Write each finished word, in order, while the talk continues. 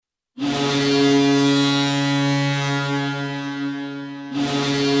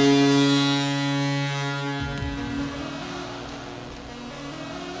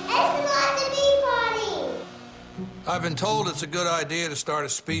I've been told it's a good idea to start a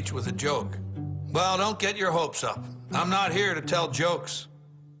speech with a joke. Well, don't get your hopes up. I'm not here to tell jokes.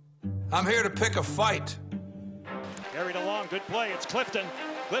 I'm here to pick a fight. Carried along, good play. It's Clifton.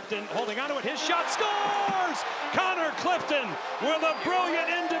 Clifton holding onto it. His shot scores! Connor Clifton with a brilliant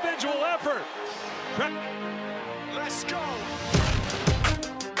individual effort. Let's go!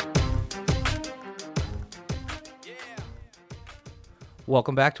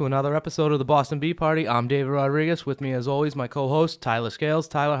 Welcome back to another episode of the Boston Bee Party. I'm David Rodriguez. With me, as always, my co-host, Tyler Scales.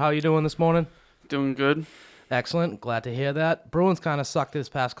 Tyler, how are you doing this morning? Doing good. Excellent. Glad to hear that. Bruins kind of sucked these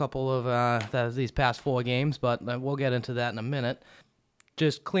past 4 games, but we'll get into that in a minute.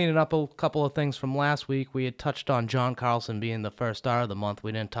 Just cleaning up a couple of things from last week. We had touched on John Carlson being the first star of the month.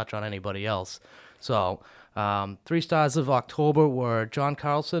 We didn't touch on anybody else. So, 3 stars of October were John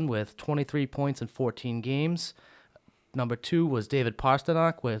Carlson with 23 points in 14 games. Number 2 was David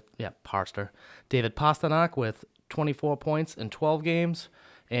Pastrnak with 24 points in 12 games.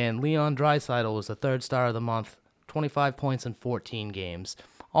 And Leon Draisaitl was the 3rd star of the month, 25 points in 14 games.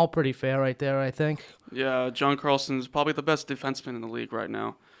 All pretty fair right there, I think. Yeah, John Carlson is probably the best defenseman in the league right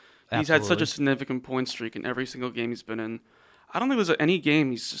now. Absolutely. He's had such a significant point streak in every single game he's been in. I don't think there's any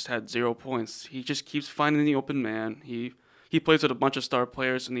game he's just had 0 points. He just keeps finding the open man. He plays with a bunch of star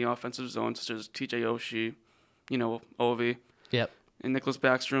players in the offensive zone, such as TJ Oshie, Ovi. Yep. And Nicholas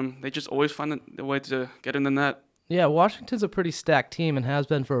Backstrom. They just always find the way to get in the net. Yeah, Washington's a pretty stacked team and has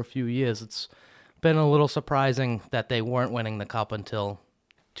been for a few years. It's been a little surprising that they weren't winning the Cup until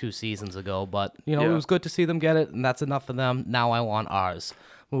 2 seasons ago. But, It was good to see them get it, and that's enough for them. Now I want ours.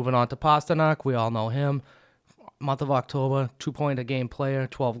 Moving on to Pastrnak, we all know him. Month of October, 2-point-a-game player,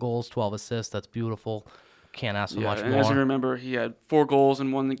 12 goals, 12 assists. That's beautiful. Can't ask for much and more. as you remember, he had 4 goals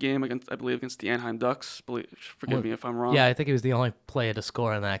and won the game against the Anaheim Ducks. Forgive me if I'm wrong. Yeah, I think he was the only player to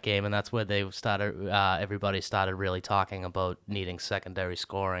score in that game, and that's where they started. Everybody started really talking about needing secondary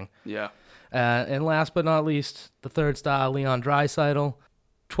scoring. Yeah. And last but not least, the 3rd star, Leon Draisaitl,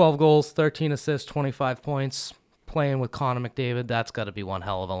 12 goals, 13 assists, 25 points. Playing with Connor McDavid, that's got to be one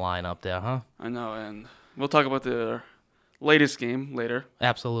hell of a lineup there, huh? I know, and we'll talk about the latest game later.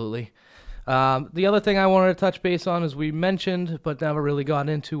 Absolutely. The other thing I wanted to touch base on, as we mentioned but never really got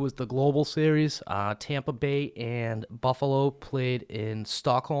into, was the Global Series. Tampa Bay and Buffalo played in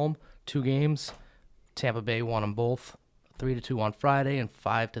Stockholm, 2 games. Tampa Bay won them both, 3-2 on Friday and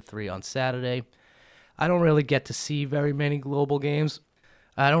 5-3 on Saturday. I don't really get to see very many global games.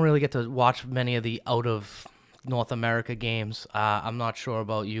 I don't really get to watch many of the out of North America games. I'm not sure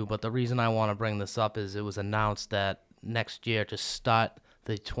about you, but the reason I want to bring this up is it was announced that next year, to start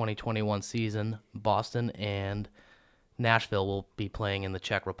the 2021 season, Boston and Nashville will be playing in the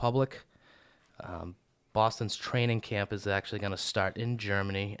Czech Republic. Boston's training camp is actually going to start in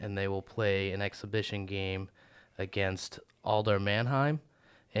Germany, and they will play an exhibition game against Alder Mannheim.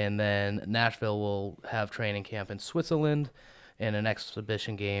 And then Nashville will have training camp in Switzerland and an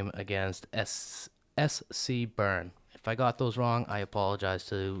exhibition game against SC Bern. If I got those wrong, I apologize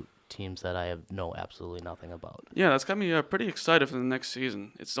to teams that I have absolutely nothing about. Yeah, that's got me pretty excited for the next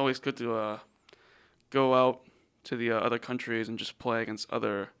season. It's always good to go out to the other countries and just play against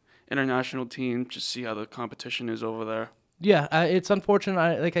other international teams, just see how the competition is over there. Yeah, it's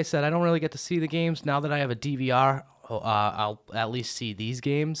unfortunate. Like I said, I don't really get to see the games. Now that I have a DVR, I'll at least see these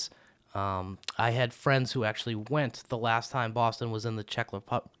games. I had friends who actually went the last time Boston was in the Czech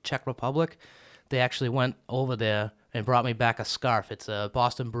Republic. They actually went over there and brought me back a scarf. It's a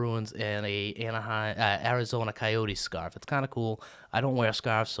Boston Bruins and a Arizona Coyotes scarf. It's kind of cool. I don't wear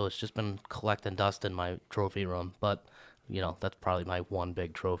scarves, so it's just been collecting dust in my trophy room. But, that's probably my one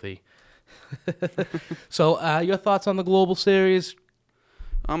big trophy. So, your thoughts on the Global Series?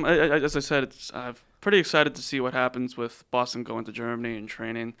 As I said, I'm pretty excited to see what happens with Boston going to Germany and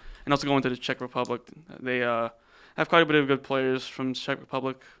training, and also going to the Czech Republic. They have quite a bit of good players from the Czech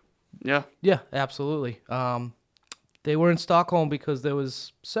Republic. Yeah. Yeah, absolutely. They were in Stockholm because there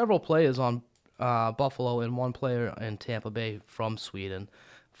was several players on Buffalo and one player in Tampa Bay from Sweden.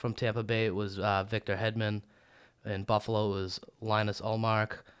 From Tampa Bay, it was Victor Hedman. In Buffalo, it was Linus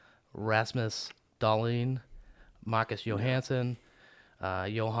Ullmark, Rasmus Dahlin, Marcus Johansson,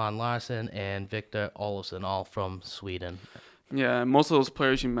 Johan Larsson, and Victor Olofsson, all from Sweden. Yeah, most of those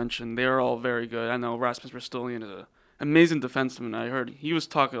players you mentioned, they're all very good. I know Rasmus Ristolainen is an amazing defenseman. I heard he was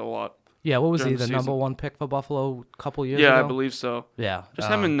talking a lot. Yeah, what was he, the number 1 pick for Buffalo a couple years ago? Yeah, I believe so. Yeah. Just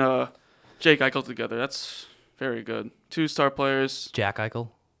him and Jake Eichel together, that's very good. 2 star players. Jack Eichel?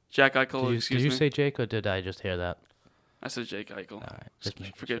 Jack Eichel, excuse me. Did you say Jake, or did I just hear that? I said Jake Eichel. All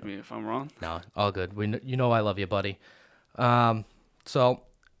right. Forgive me if I'm wrong. No, all good. I love you, buddy. So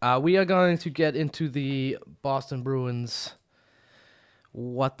We are going to get into the Boston Bruins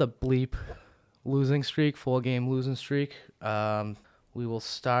what the bleep losing streak, 4-game losing streak. We will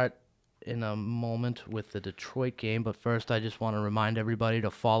start in a moment with the Detroit game, but first I just want to remind everybody to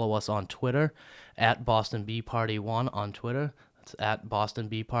follow us on Twitter at BostonBParty1 on Twitter. That's at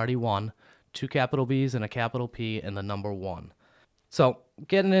BostonBParty1, 2 capital B's and a capital P and the number 1. So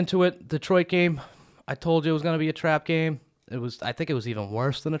getting into it, Detroit game. I told you it was going to be a trap game. I think it was even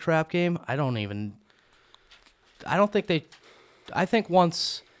worse than a trap game. I think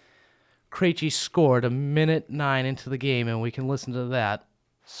once Krejci scored a minute 9 into the game, and we can listen to that.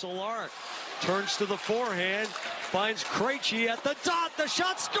 Solar turns to the forehand, finds Krejci at the dot. The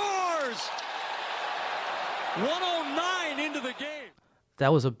shot scores! 109 into the game.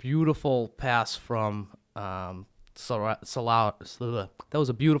 That was a beautiful pass from That was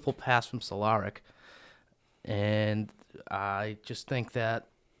a beautiful pass from Solaric. And I just think that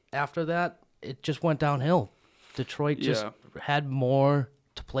after that, it just went downhill. Detroit just had more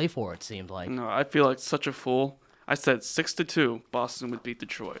to play for, it seemed like. No, I feel like such a fool. I said 6-2, Boston would beat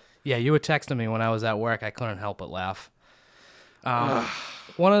Detroit. Yeah, you were texting me when I was at work. I couldn't help but laugh.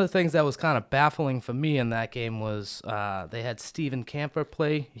 One of the things that was kind of baffling for me in that game was they had Steven Kampfer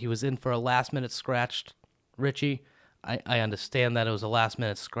play. He was in for a last-minute scratched Richie. I understand that it was a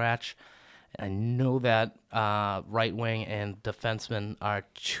last-minute scratch. I know that right wing and defenseman are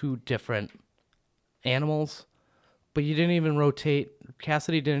 2 different animals, but you didn't even rotate.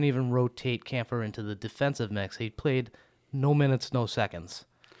 Cassidy didn't even rotate Kampfer into the defensive mix. He played no minutes, no seconds.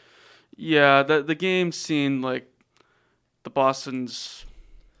 Yeah, the game seemed like the Boston's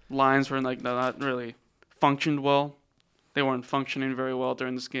lines were like not really functioned well. They weren't functioning very well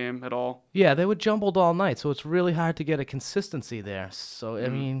during this game at all. Yeah, they were jumbled all night, so it's really hard to get a consistency there. So, I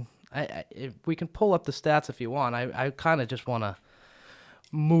mean, if we can pull up the stats if you want. I kind of just want to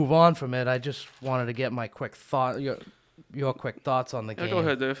move on from it. I just wanted to get my quick thought, your quick thoughts on the game. Go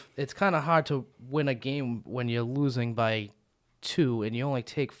ahead, Dave. It's kind of hard to win a game when you're losing by 2 and you only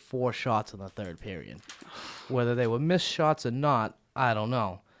take 4 shots in the third period. Whether they were missed shots or not, I don't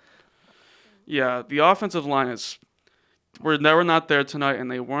know. Yeah, the offensive line were not there tonight, and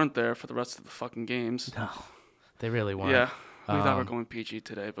they weren't there for the rest of the fucking games. No, they really weren't. Yeah, we thought we were going PG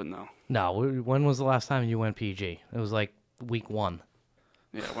today, but no. No, when was the last time you went PG? It was like week 1.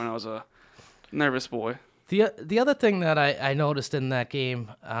 Yeah, when I was a nervous boy. The other thing that I noticed in that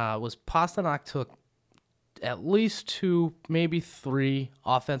game was Pasternak took at least 2, maybe 3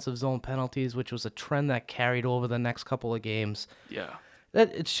 offensive zone penalties, which was a trend that carried over the next couple of games. Yeah.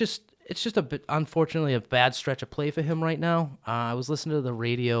 It's just a bit, unfortunately, a bad stretch of play for him right now. I was listening to the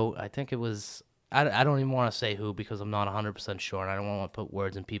radio. I think it was, I don't even want to say who because I'm not 100% sure, and I don't want to put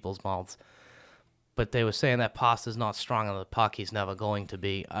words in people's mouths. But they were saying that Pasta's not strong on the puck. He's never going to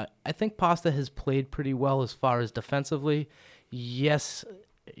be. I think Pasta has played pretty well as far as defensively. Yes,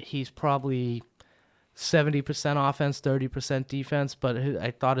 he's probably 70% offense, 30% defense, but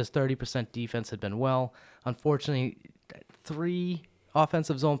I thought his 30% defense had been well. Unfortunately, 3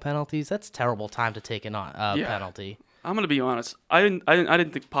 offensive zone penalties, that's terrible time to take a penalty. I'm going to be honest. I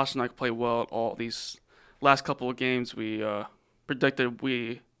didn't think Pasternak played well at all these last couple of games. I predicted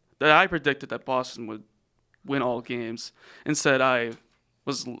that Boston would win all games. Instead, I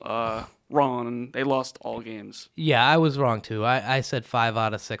was wrong, and they lost all games. Yeah, I was wrong, too. I said 5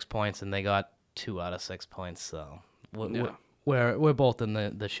 out of 6 points, and they got 2 out of 6 points, so we're both in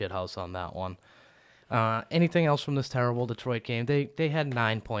the shithouse on that one. Anything else from this terrible Detroit game? They had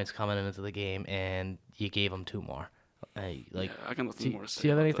 9 points coming into the game, and you gave them 2 more. I can listen more to say. Do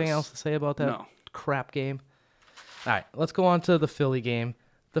you have anything else to say about that crap game? All right, let's go on to the Philly game.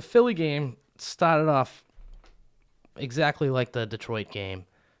 The Philly game started off exactly like the Detroit game.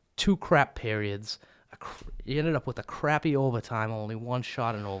 2 crap periods. You ended up with a crappy overtime, only 1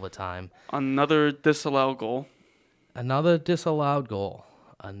 shot in overtime. Another disallowed goal. Another disallowed goal.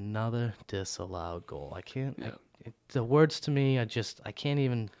 I can't. Yeah. The words to me, I can't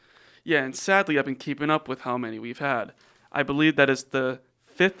even. Yeah, and sadly, I've been keeping up with how many we've had. I believe that is the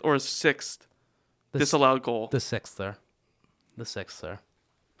 5th or 6th disallowed goal. The 6th, sir.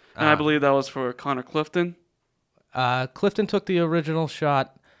 And I believe that was for Connor Clifton. Clifton took the original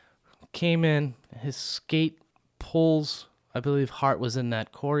shot, came in, his skate pulls, I believe Hart was in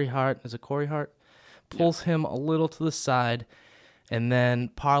that. Corey Hart, is it Corey Hart? Pulls him a little to the side, and then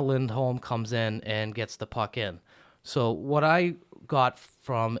Par Lindholm comes in and gets the puck in. So what I got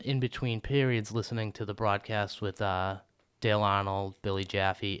from in between periods listening to the broadcast with Dale Arnold, Billy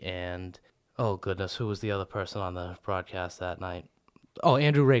Jaffe, and, oh goodness, who was the other person on the broadcast that night? Oh,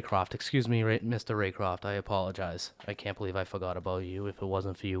 Andrew Raycroft. Excuse me, Mr. Raycroft. I apologize. I can't believe I forgot about you. If it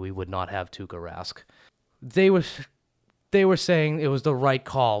wasn't for you, we would not have Tuukka Rask. They were saying it was the right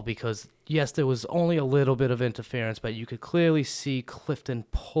call because, yes, there was only a little bit of interference, but you could clearly see Clifton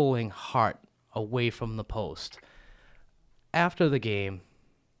pulling Hart away from the post. After the game,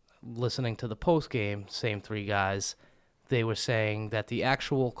 listening to the post game, same three guys, they were saying that the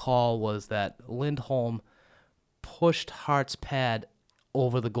actual call was that Lindholm pushed Hart's pad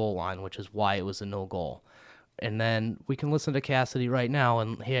over the goal line, which is why it was a no goal. And then we can listen to Cassidy right now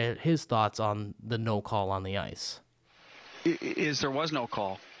and hear his thoughts on the no call on the ice. There was no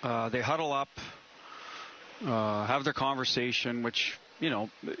call. They huddle up, have their conversation, which,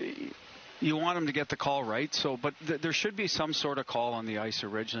 you want them to get the call right. So, but there should be some sort of call on the ice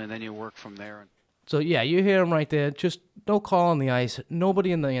originally, and then you work from there. So, yeah, you hear him right there. Just no call on the ice.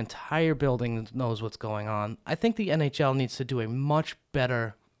 Nobody in the entire building knows what's going on. I think the NHL needs to do a much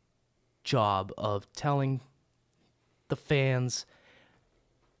better job of telling the fans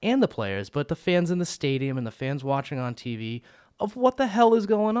and the players, but the fans in the stadium and the fans watching on TV, of what the hell is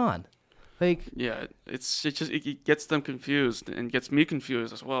going on. Yeah, it gets them confused and gets me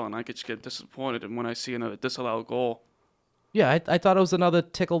confused as well, and I just get disappointed when I see another disallowed goal. Yeah, I thought it was another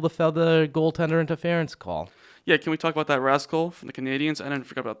tickle the feather goaltender interference call. Yeah, can we talk about that rascal from the Canadians? I didn't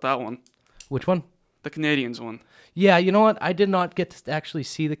forget about that one. Which one? The Canadians one. Yeah, you know what? I did not get to actually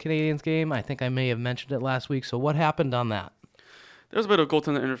see the Canadians game. I think I may have mentioned it last week. So what happened on that? There was a bit of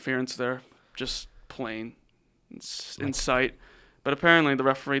goaltender interference there, just plain in sight. But apparently the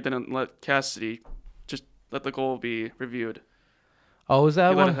referee didn't let Cassidy just let the goal be reviewed. Oh, is that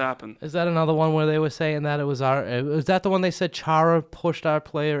He one? let it happen. Is that another one where they were saying that it was was that the one they said Chara pushed our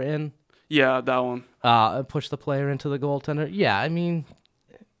player in? Yeah, that one. Pushed the player into the goaltender. Yeah, I mean,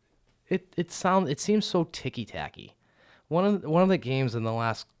 it seems so ticky tacky. One of the games in the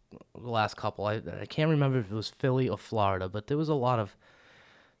last couple, I can't remember if it was Philly or Florida, but there was a lot of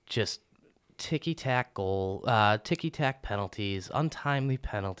just ticky-tack penalties, untimely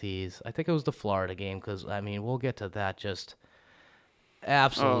penalties. I think it was the Florida game because, I mean, we'll get to that. Just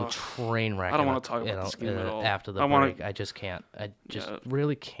absolute train wreck. I don't want to talk about this game at all. After the break. I just can't. I just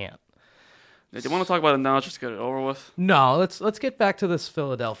really can't. Do you want to talk about it now? Just get it over with. No, let's get back to this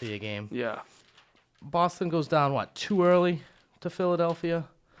Philadelphia game. Yeah. Boston goes down, too early to Philadelphia?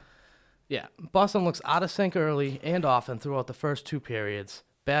 Yeah. Boston looks out of sync early and often throughout the first two periods.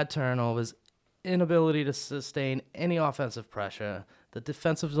 Bad turnovers, inability to sustain any offensive pressure. The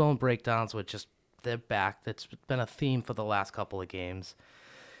defensive zone breakdowns were just, they're back. That's been a theme for the last couple of games.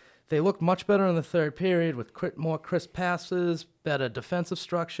 They looked much better in the third period with more crisp passes, better defensive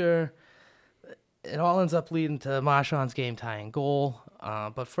structure. It all ends up leading to Marchand's game-tying goal.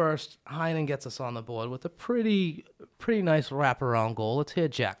 But first, Heinen gets us on the board with a pretty nice wraparound goal. Let's hear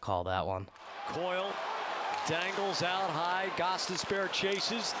Jack call that one. Coyle dangles out high. Gostisbehere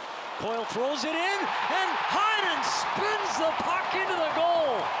chases. Coyle throws it in, and Heinen spins the puck into the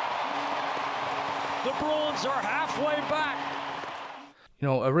goal. The Bruins are halfway back.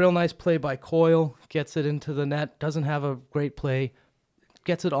 A real nice play by Coyle. Gets it into the net. Doesn't have a great play.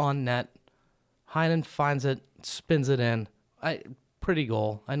 Gets it on net. Heinen finds it, spins it in. Pretty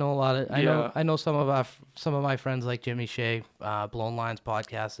goal. I know a lot of. I know some of my friends like Jimmy Shea, Blown Lines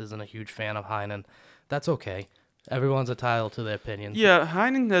podcast, isn't a huge fan of Heinen. That's okay. Everyone's entitled to their opinions. Yeah,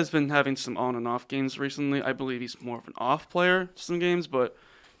 Heinen has been having some on and off games recently. I believe he's more of an off player some games, but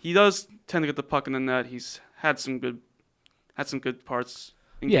he does tend to get the puck in the net. He's had some good parts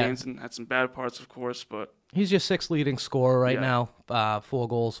in games and had some bad parts, of course, but he's your sixth leading scorer right now. 4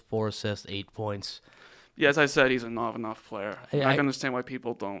 goals, 4 assists, 8 points. Yeah, as I said, he's a not enough player. I can understand why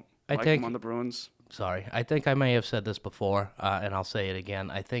people don't like him on the Bruins. Sorry, I think I may have said this before, and I'll say it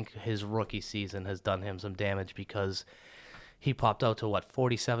again. I think his rookie season has done him some damage because he popped out to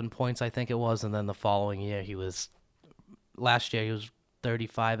 47 points, I think it was, and then the following year last year he was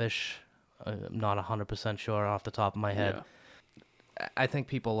 35-ish. I'm not 100% sure off the top of my head. Yeah. I think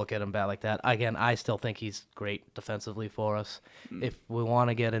people look at him bad like that. Again, I still think he's great defensively for us. If we want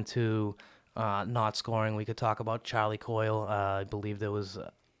to get into not scoring, we could talk about Charlie Coyle. I believe there was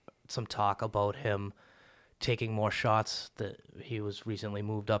some talk about him taking more shots. That he was recently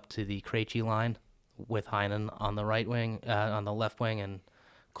moved up to the Krejci line with Heinen on the right wing, on the left wing, and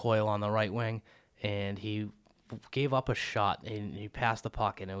Coyle on the right wing, and he gave up a shot and he passed the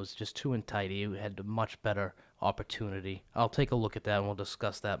puck, and it was just too tight. He had a much better opportunity. I'll take a look at that, and we'll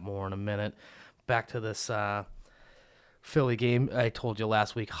discuss that more in a minute. Back to this Philly game. I told you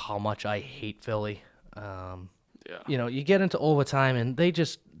last week how much I hate Philly. You get into overtime, and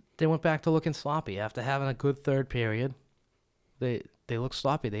they went back to looking sloppy after having a good third period. They look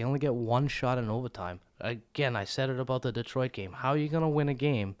sloppy. They only get one shot in overtime. Again, I said it about the Detroit game. How are you going to win a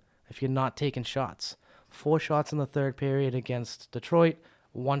game if you're not taking shots? 4 shots in the third period against Detroit,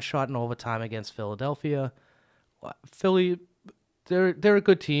 1 shot in overtime against Philadelphia. Philly, they're a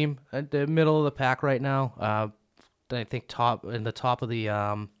good team. They're middle of the pack right now. I think top of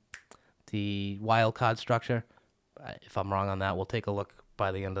the wild card structure. If I'm wrong on that, we'll take a look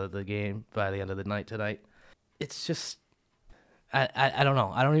by the end of the night tonight. It's just, I don't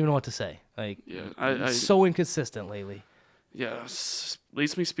know. I don't even know what to say. Like, so inconsistent lately. Yeah,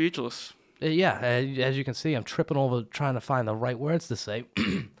 leaves me speechless. Yeah, as you can see, I'm tripping over trying to find the right words to say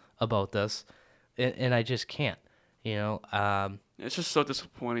about this, and I just can't. It's just so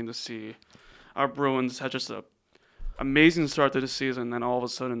disappointing to see our Bruins had just a amazing start to the season, and then all of a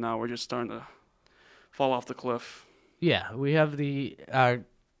sudden now we're just starting to fall off the cliff. Yeah, we have I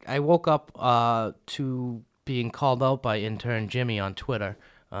woke up to being called out by intern Jimmy on Twitter.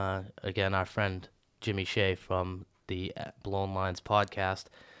 Again, our friend Jimmy Shea from the Blown Lines podcast.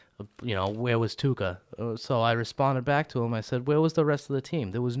 Where was Tuukka? So I responded back to him. I said, where was the rest of the team?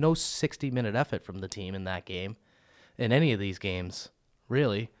 There was no 60-minute effort from the team in that game, in any of these games,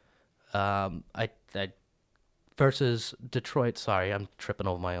 really. Versus Detroit, sorry, I'm tripping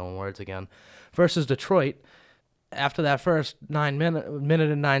over my own words again. Versus Detroit, after that first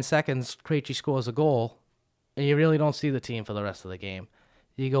minute and 9 seconds, Krejci scores a goal, and you really don't see the team for the rest of the game.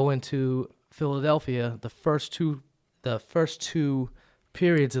 You go into Philadelphia, the first two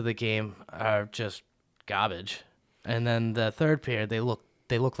periods of the game are just garbage, and then the third period they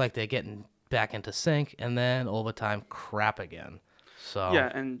look like they're getting back into sync, and then overtime crap again. So yeah,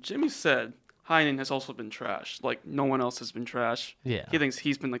 and Jimmy said Heinen has also been trashed. Like, no one else has been trashed. Yeah, he thinks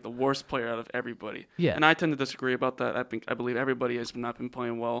he's been like the worst player out of everybody. Yeah, and I tend to disagree about that. I believe everybody has not been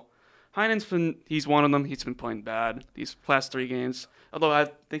playing well. He's one of them. He's been playing bad these last 3 games. Although I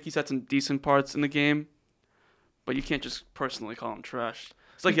think he's had some decent parts in the game. But you can't just personally call him trash.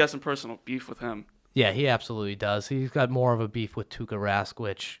 It's like he has some personal beef with him. Yeah, he absolutely does. He's got more of a beef with Tuukka Rask,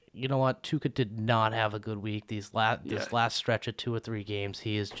 which, you know what? Tuukka did not have a good week. This last stretch of 2 or 3 games,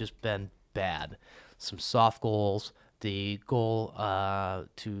 he has just been bad. Some soft goals. The goal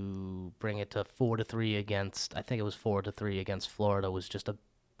to bring it to 4-3 against, I think it was 4-3 against Florida, was just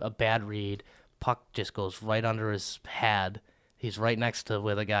a bad read. Puck just goes right under his pad. He's right next to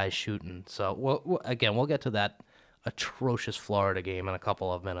where the guy's shooting. So, we'll get to that atrocious Florida game in a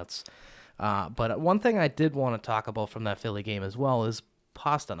couple of minutes. But one thing I did want to talk about from that Philly game as well is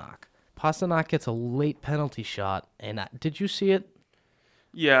Pastrnak. Pastrnak gets a late penalty shot, and did you see it?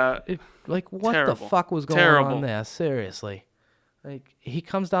 Yeah. What terrible. The fuck was going on there? Seriously. He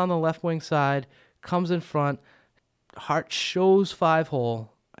comes down the left wing side, comes in front, Hart shows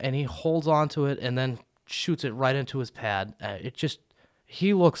 5-hole, and he holds on to it and then shoots it right into his pad.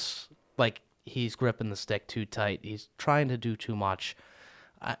 He looks like he's gripping the stick too tight. He's trying to do too much.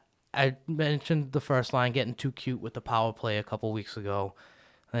 I mentioned the first line getting too cute with the power play a couple weeks ago.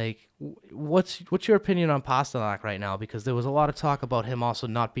 What's your opinion on Pastrnak right now? Because there was a lot of talk about him also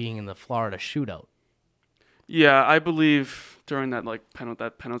not being in the Florida shootout. Yeah, I believe during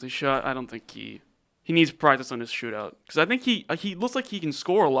that penalty shot, I don't think he needs practice on his shootout, because I think he looks like he can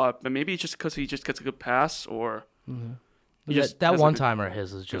score a lot, but maybe it's just because he just gets a good pass, or that one timer of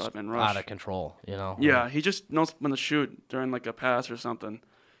his is just out of control. Yeah, he just knows when to shoot during a pass or something.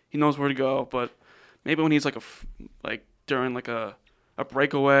 He knows where to go, but maybe when he's during a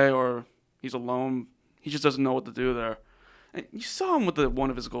breakaway or he's alone, he just doesn't know what to do there. And you saw him with one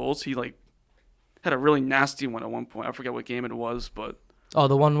of his goals. He had a really nasty one at one point. I forget what game it was, but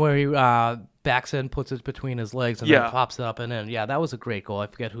the one where he backs in, puts it between his legs, and then pops it up and in. Yeah, that was a great goal. I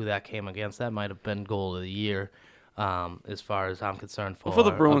forget who that came against. That might have been goal of the year, as far as I'm concerned, for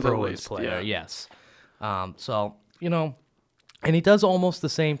the Bruins, at least, player. Yeah. Yes. And he does almost the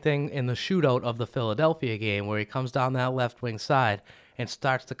same thing in the shootout of the Philadelphia game, where he comes down that left wing side and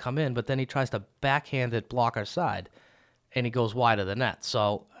starts to come in, but then he tries to backhand it blocker side, and he goes wide of the net.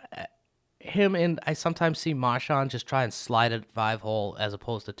 So him and I sometimes see Marchand just try and slide it 5-hole as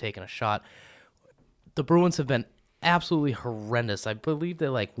opposed to taking a shot. The Bruins have been absolutely horrendous. I believe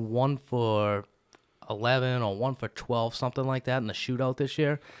they're 1 for 11 or 1 for 12, something like that in the shootout this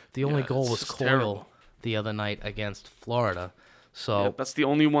year. The only goal was Coyle the other night against Florida. So that's the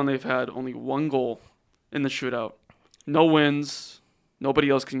only one they've had. Only 1 goal in the shootout. No wins. Nobody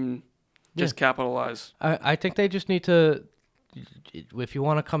else can just capitalize. I think they just need to, if you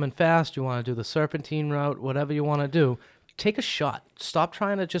want to come in fast, you want to do the serpentine route, whatever you want to do, take a shot. Stop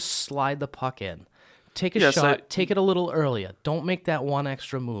trying to just slide the puck in. Take a shot. Take it a little earlier. Don't make that one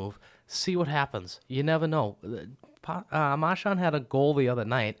extra move. See what happens. You never know. Marchand had a goal the other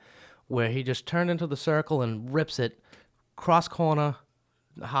night where he just turned into the circle and rips it cross corner,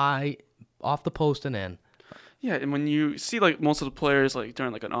 high, off the post and in. Yeah, and when you see like most of the players like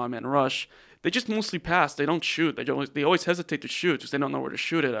during like an odd man rush, they just mostly pass. They don't shoot. They always hesitate to shoot because they don't know where to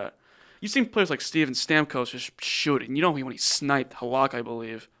shoot it at. You've seen players like Steven Stamkos just shoot it. And you know when he sniped Halak, I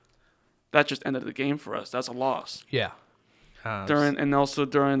believe, that just ended the game for us. That's a loss. Yeah. Also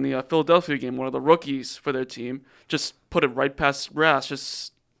during the Philadelphia game, one of the rookies for their team just put it right past Rass.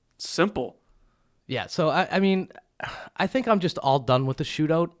 Just simple. Yeah. So I mean, I think I'm just all done with the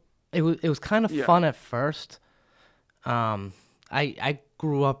shootout. It was kind of fun at first. I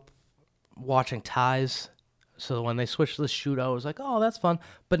grew up watching ties, so when they switched to the shootout, I was like, oh, that's fun.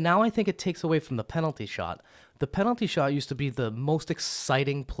 But now I think it takes away from the penalty shot. The penalty shot used to be the most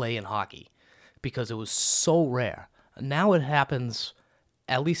exciting play in hockey because it was so rare. Now it happens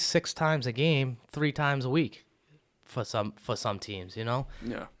at least 6 times a game, 3 times a week for some teams, you know?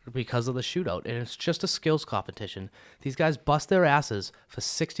 Yeah. Because of the shootout. And it's just a skills competition. These guys bust their asses for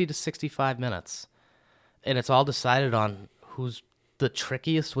 60 to 65 minutes. And it's all decided on who's the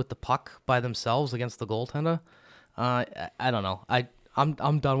trickiest with the puck by themselves against the goaltender. I don't know.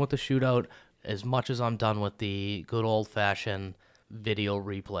 I'm done with the shootout as much as I'm done with the good old-fashioned video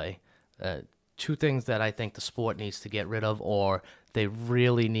replay. 2 things that I think the sport needs to get rid of, or they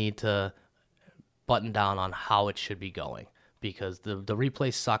really need to button down on how it should be going, because the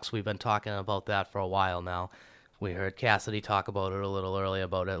replay sucks. We've been talking about that for a while now. We heard Cassidy talk about it a little earlier,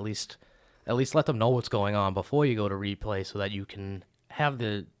 about at least let them know what's going on before you go to replay so that you can have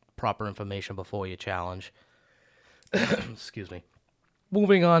the proper information before you challenge. Excuse me.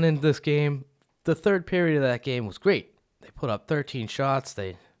 Moving on in this game, the third period of that game was great. They put up 13 shots.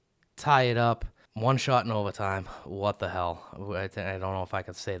 They tie it up. 1 shot in overtime. What the hell? I don't know if I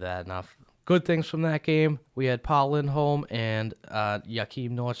can say that enough. Good things from that game. We had Paul Lindholm and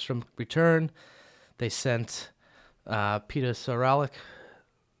Joachim Nordstrom return. They sent Peter Saralik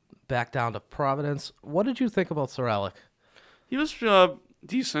back down to Providence. What did you think about Saralik? He was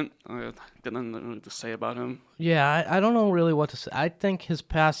decent. I didn't know what to say about him. Yeah, I don't know really what to say. I think his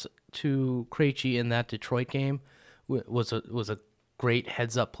pass to Krejci in that Detroit game was a great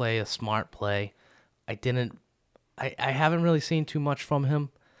heads-up play, a smart play. I haven't really seen too much from him.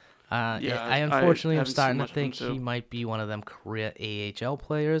 I unfortunately am starting to think he might be one of them career AHL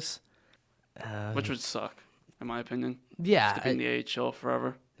players. Which would suck, in my opinion. Yeah. Just to be in the AHL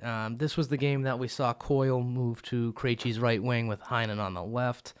forever. This was the game that we saw Coyle move to Krejci's right wing with Heinen on the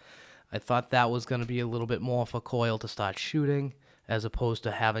left. I thought that was going to be a little bit more for Coyle to start shooting, as opposed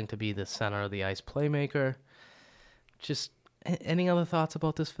to having to be the center of the ice playmaker. Just any other thoughts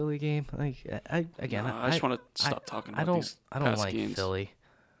about this Philly game? I just want to stop talking about these I don't past like games. Philly.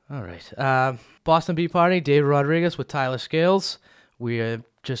 All right. Boston Bee Party, Dave Rodriguez with Tyler Scales. We have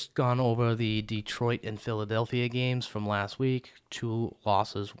just gone over the Detroit and Philadelphia games from last week. 2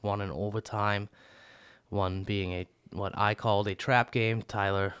 losses, 1 in overtime, 1 being what I called a trap game.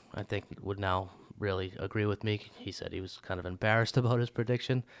 Tyler, I think, would now really agree with me. He said he was kind of embarrassed about his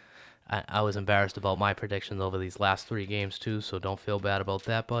prediction. I was embarrassed about my predictions over these last 3 games too, so don't feel bad about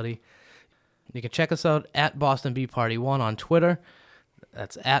that, buddy. You can check us out at Boston Bee Party 1 on Twitter.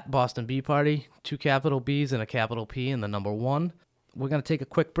 That's at Boston Bee Party, 2 capital B's and a capital P and the number 1. We're going to take a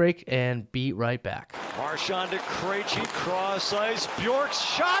quick break and be right back. Marchand to Krejci, cross ice, Bjork's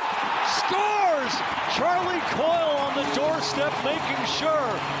shot, scores! Charlie Coyle on the doorstep making sure.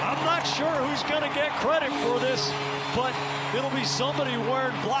 I'm not sure who's going to get credit for this, but it'll be somebody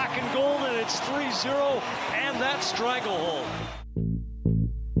wearing black and gold, and it's 3-0 and that stranglehold.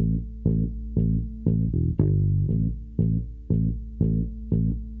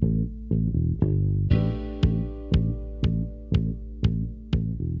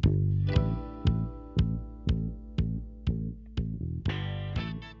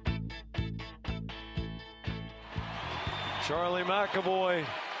 Charlie McAvoy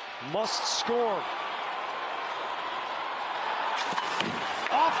must score.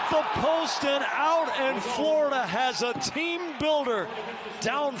 Off the post and out, and Florida has a team builder.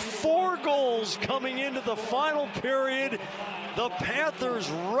 Down 4 goals coming into the final period. The Panthers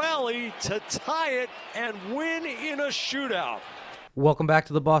rally to tie it and win in a shootout. Welcome back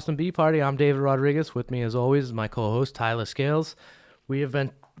to the Boston Bee Party. I'm David Rodriguez. With me, as always, is my co-host, Tyler Scales. We have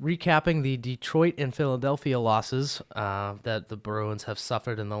been recapping the Detroit and Philadelphia losses that the Bruins have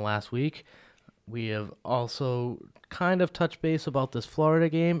suffered in the last week. We have also kind of touched base about this Florida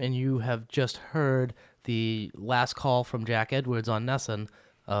game, and you have just heard the last call from Jack Edwards on NESN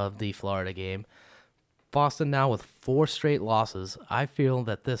of the Florida game. Boston now with 4 straight losses. I feel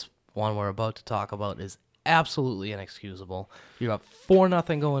that this one we're about to talk about is absolutely inexcusable. You're up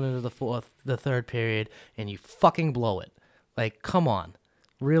 4-0 going into the third period, and you fucking blow it. Like, come on,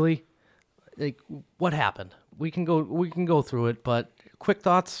 really? Like, what happened? We can go through it, but quick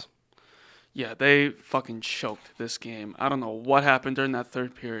thoughts. Yeah, they fucking choked this game. I don't know what happened during that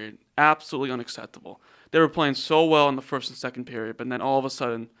third period. Absolutely unacceptable. They were playing so well in the first and second period, but then all of a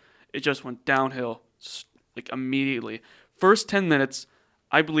sudden, it just went downhill, like immediately. First 10 minutes,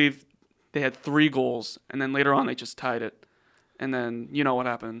 I believe they had 3 goals, and then later on they just tied it. And then you know what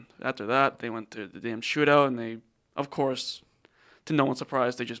happened after that? They went to the damn shootout, and they, of course, to no one's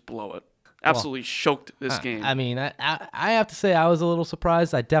surprise, they just blow it. Absolutely choked this game. I mean, I have to say I was a little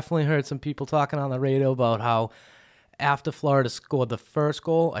surprised. I definitely heard some people talking on the radio about how after Florida scored the first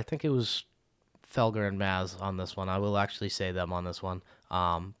goal, I think it was Felger and Maz on this one. I will actually say them on this one.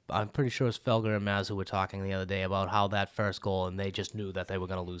 I'm pretty sure it was Felger and Maz who were talking the other day about how that first goal, and they just knew that they were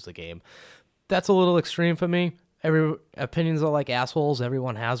going to lose the game. That's a little extreme for me. Every opinions are like assholes.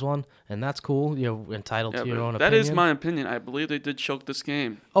 Everyone has one, and that's cool. You're entitled to your own opinion. That is my opinion. I believe they did choke this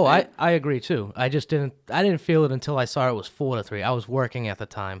game. Oh, I agree too. I didn't feel it until I saw it was 4-3. I was working at the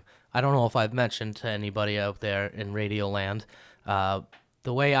time. I don't know if I've mentioned to anybody out there in Radio Land.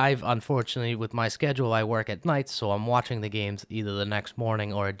 The way unfortunately, with my schedule, I work at night, so I'm watching the games either the next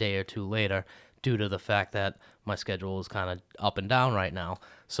morning or a day or two later due to the fact that my schedule is kind of up and down right now.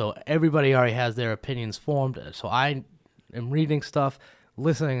 So everybody already has their opinions formed. So I am reading stuff,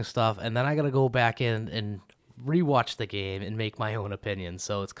 listening to stuff, and then I got to go back in and rewatch the game and make my own opinion.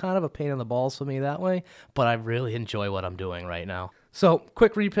 So it's kind of a pain in the balls for me that way, but I really enjoy what I'm doing right now. So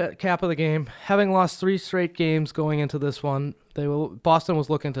quick recap of the game. Having lost 3 straight games going into this one, Boston was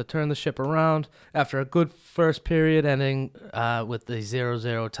looking to turn the ship around. After a good first period ending with the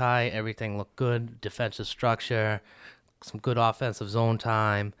 0-0 tie, everything looked good. Defensive structure, some good offensive zone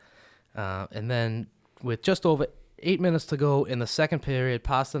time. And then with just over 8 minutes to go in the second period,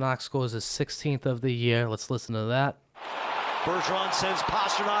 Pastrnak scores his 16th of the year. Let's listen to that. Bergeron sends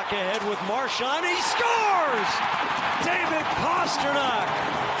Pastrnak ahead with Marchand. He scores! David Pastrnak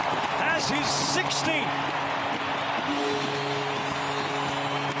has his 16th.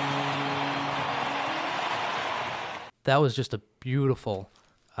 That was just a beautiful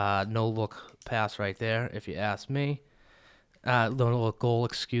no-look pass right there, if you ask me. No-look goal,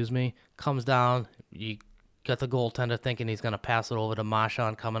 excuse me. Comes down, you got the goaltender thinking he's going to pass it over to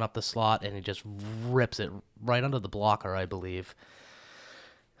Marchand coming up the slot, and he just rips it right under the blocker, I believe.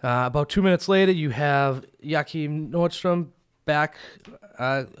 About 2 minutes later, you have Joachim Nordstrom back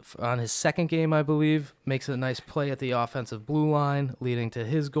on his second game, I believe. Makes a nice play at the offensive blue line, leading to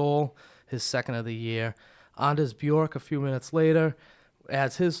his goal, his second of the year. Anders Bjork, a few minutes later,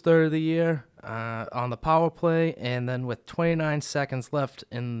 adds his third of the year on the power play, and then with 29 seconds left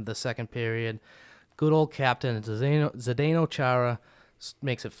in the second period, good old captain Zdeno Chara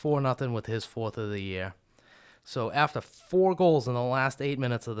makes it 4-0 with his 4th of the year. So after 4 goals in the last 8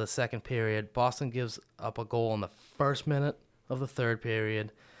 minutes of the second period, Boston gives up a goal in the first minute of the third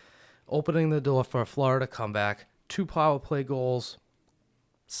period, opening the door for a Florida comeback. 2 power play goals.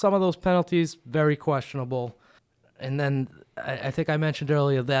 Some of those penalties, very questionable. And then I think I mentioned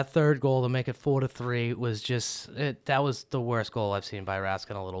earlier that third goal to make it 4-3 was that was the worst goal I've seen by Rask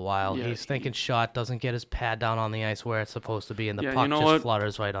in a little while. Yeah, he's thinking shot, doesn't get his pad down on the ice where it's supposed to be, and the puck just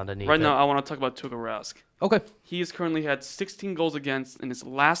flutters right underneath Right now, I want to talk about Tuukka Rask. Okay. He has currently had 16 goals against in his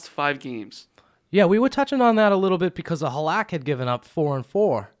last 5 games. Yeah, we were touching on that a little bit because Halak had given up 4 and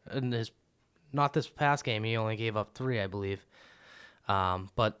 4 in his, not this past game. He only gave up 3, I believe.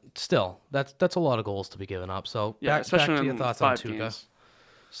 But still, that's a lot of goals to be given up. So especially back to your thoughts on Tuukka. Games.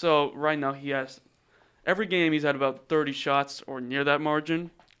 So right now he has every game he's had about 30 shots or near that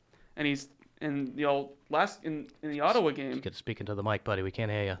margin, and he's in the Ottawa game. You could speak into the mic, buddy. We can't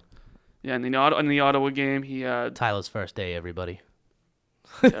hear you. Yeah, in the Ottawa game he had Tyler's first day. Everybody.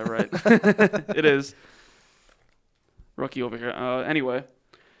 Yeah, right. It is. Rookie over here. Anyway,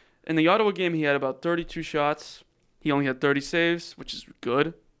 in the Ottawa game he had about 32 shots. He only had 30 saves, which is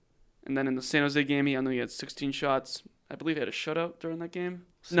good. And then in the San Jose game, he only had 16 shots. I believe he had a shutout during that game.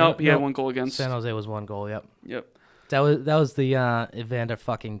 Nope, he had 1 goal against. San Jose was 1 goal, yep. Yep. That was the Evander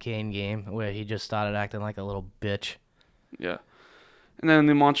fucking Kane game where he just started acting like a little bitch. Yeah. And then in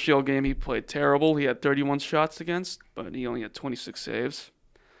the Montreal game, he played terrible. He had 31 shots against, but he only had 26 saves.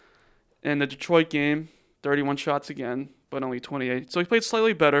 In the Detroit game, 31 shots again, but only 28. So he played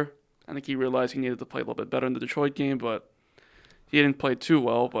slightly better. I think he realized he needed to play a little bit better in the Detroit game, but he didn't play too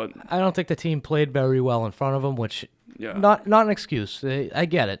well. But I don't think the team played very well in front of him, which not an excuse. I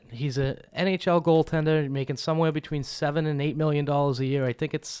get it. He's an NHL goaltender making somewhere between $7 and $8 million a year. I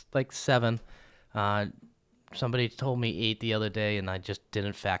think it's like 7. Somebody told me 8 the other day, and I just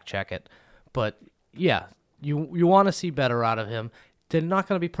didn't fact check it. But yeah, you want to see better out of him. They're not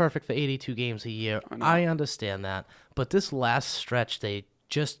going to be perfect for 82 games a year. I understand that. But this last stretch, they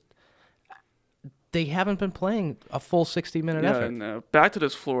haven't been playing a full 60-minute effort. And back to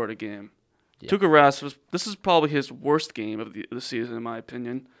this Florida game. Yeah. Tuukka Rask, this is probably his worst game of the season, in my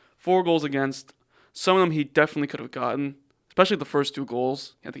opinion. 4 goals against. Some of them he definitely could have gotten, especially the first 2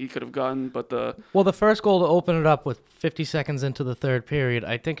 goals. I think he could have gotten, but the first goal to open it up with 50 seconds into the third period,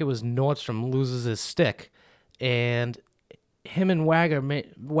 I think it was Nordstrom loses his stick, and him and Wagner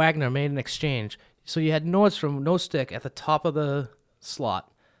made an exchange. So you had Nordstrom, no stick, at the top of the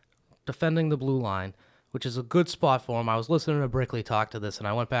slot, defending the blue line, which is a good spot for him. I was listening to Brickley talk to this, and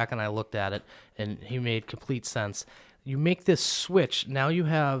I went back and I looked at it, and he made complete sense. You make this switch. Now you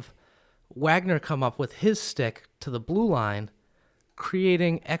have Wagner come up with his stick to the blue line,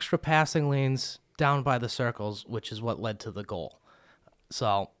 creating extra passing lanes down by the circles, which is what led to the goal.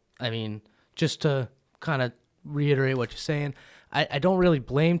 So, I mean, just to kind of reiterate what you're saying, I don't really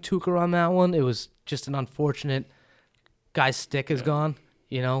blame Tuukka on that one. It was just an unfortunate guy's stick is gone.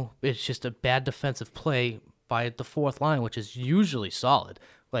 You know, it's just a bad defensive play by the fourth line, which is usually solid.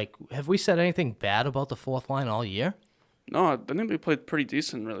 Like, have we said anything bad about the fourth line all year? No, I think they played pretty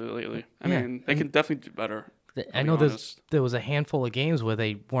decent really lately. I mean, they can definitely do better. I know there was a handful of games where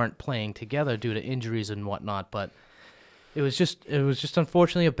they weren't playing together due to injuries and whatnot, but it was just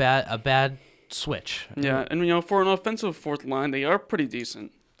unfortunately a bad switch. Yeah, and for an offensive fourth line, they are pretty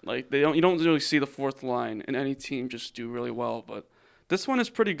decent. Like you don't really see the fourth line in any team just do really well, but this one is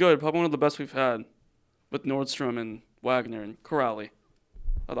pretty good. Probably one of the best we've had with Nordstrom and Wagner and Corrali.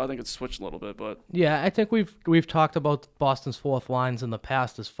 I think it's switched a little bit, but yeah, I think we've talked about Boston's fourth lines in the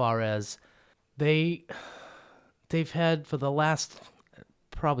past as far as they've had for the last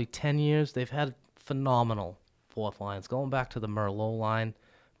probably 10 years, they've had phenomenal fourth lines, going back to the Merlot line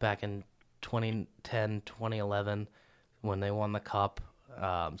back in 2010, 2011 when they won the Cup.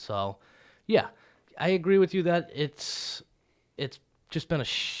 So, yeah, I agree with you that it's just been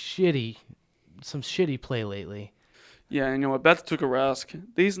some shitty play lately. Yeah, and back to Tuukka Rask.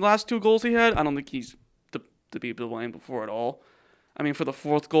 These last 2 goals he had, I don't think he's to be blamed before at all. I mean, for the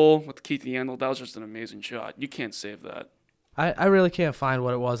 4th goal with Keith Yandel, that was just an amazing shot. You can't save that. I really can't find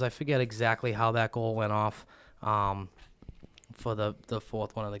what it was. I forget exactly how that goal went off for the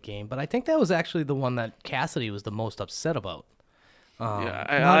 4th one of the game. But I think that was actually the one that Cassidy was the most upset about.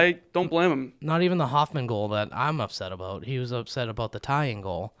 I don't blame him. Not even the Hoffman goal that I'm upset about. He was upset about the tying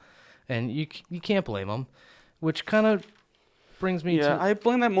goal. And you can't blame him. Which kind of brings me to... Yeah, I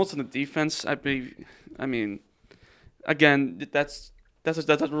blame that most on the defense. I mean, again, that's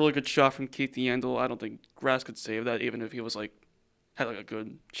a really good shot from Keith Yandel. I don't think Rask could save that, even if he was had a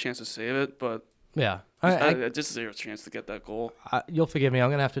good chance to save it. But yeah, just zero chance to get that goal. You'll forgive me. I'm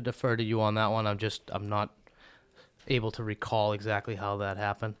gonna have to defer to you on that one. I'm not able to recall exactly how that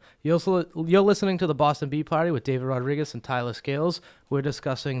happened. You're listening to the Boston Beat Party with David Rodriguez and Tyler Scales. We're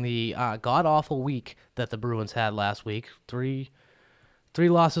discussing the god-awful week that the Bruins had last week. Three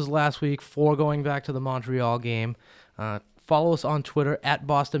losses last week, 4 going back to the Montreal game. Follow us on Twitter at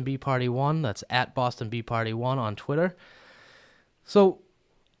Boston Beat Party 1. That's at Boston Beat Party 1 on Twitter. So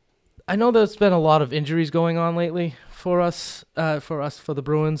I know there's been a lot of injuries going on lately for the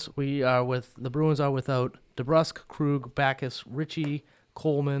Bruins. The Bruins are without DeBrusk, Krug, Backus, Ritchie,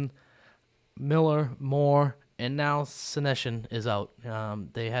 Coleman, Miller, Moore, and now Seneshin is out.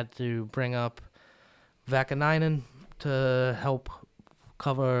 They had to bring up Vakanainen to help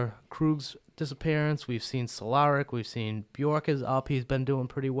cover Krug's disappearance. We've seen Solaric. We've seen Bjork is up. He's been doing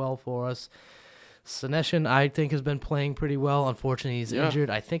pretty well for us. Seneshin, I think, has been playing pretty well. Unfortunately, he's injured.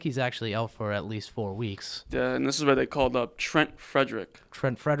 I think he's actually out for at least 4 weeks. Yeah, and this is where they called up Trent Frederick.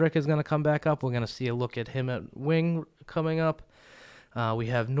 Trent Frederick is going to come back up. We're going to see a look at him at wing coming up. We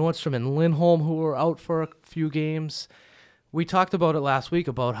have Nordstrom and Lindholm, who are out for a few games. We talked about it last week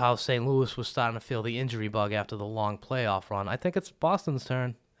about how St. Louis was starting to feel the injury bug after the long playoff run. I think it's Boston's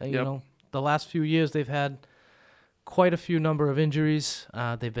turn. The last few years they've had quite a few number of injuries.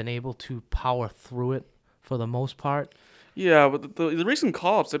 They've been able to power through it for the most part. Yeah, but the recent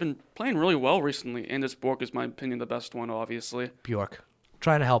call-ups, they've been playing really well recently. Anders Bjork is, my opinion, the best one, obviously. Bjork.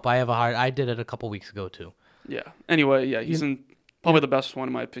 Trying to help. I did it a couple weeks ago, too. Yeah. Anyway, yeah, he's probably the best one,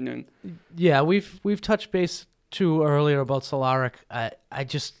 in my opinion. Yeah, we've touched base, too, earlier about Solaric. I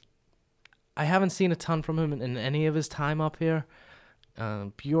haven't seen a ton from him in any of his time up here.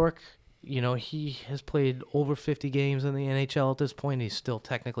 Bjork... he has played over 50 games in the NHL at this point. He's still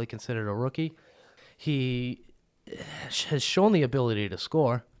technically considered a rookie. He has shown the ability to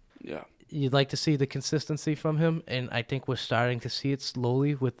score. Yeah. you'd like to see the consistency from him, and I think we're starting to see it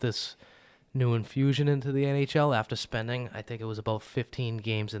slowly with this new infusion into the NHL after spending, I think it was about 15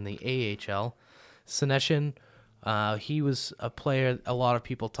 games in the AHL. Seneshin, he was a player a lot of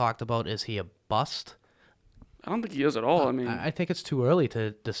people talked about. Is he a bust? I don't think he is at all. I mean, I think it's too early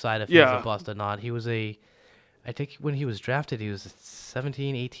to decide if he's a bust or not. He was I think when he was drafted, he was a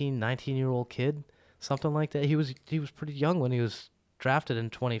 17, 18, 19-year-old kid, something like that. He was pretty young when he was drafted in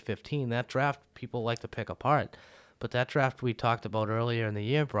 2015. That draft, people like to pick apart. But that draft we talked about earlier in the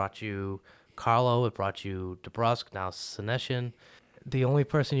year brought you Carlo, it brought you DeBrusk, now Seneshin. The only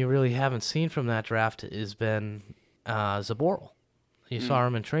person you really haven't seen from that draft has been Zaboral. You saw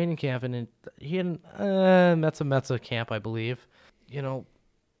him in training camp, and he had Metza camp, I believe. You know,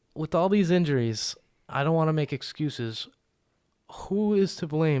 with all these injuries, I don't want to make excuses. Who is to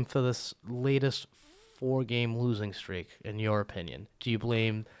blame for this latest 4-game losing streak, in your opinion? Do you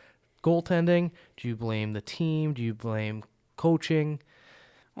blame goaltending? Do you blame the team? Do you blame coaching?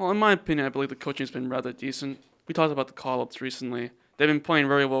 Well, in my opinion, I believe the coaching's been rather decent. We talked about the call-ups recently. They've been playing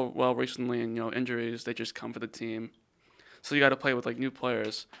very well recently, and injuries, they just come for the team. So you got to play with new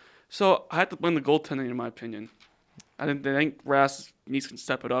players. So I have to blame the goaltending, in my opinion. I think Rask needs to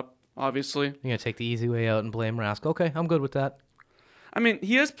step it up, obviously. You're going to take the easy way out and blame Rask. Okay, I'm good with that. I mean,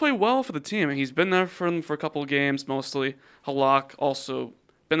 he has played well for the team. He's been there for them for a couple of games, mostly. Halak also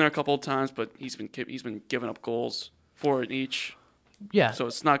been there a couple of times, but he's been giving up goals, 4 in each. Yeah. So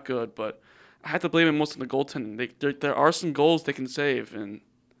it's not good, but I have to blame it most on the goaltending. There are some goals they can save, and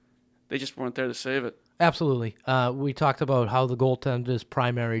they just weren't there to save it. Absolutely. We talked about how the goaltender's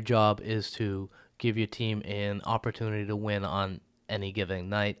primary job is to give your team an opportunity to win on any given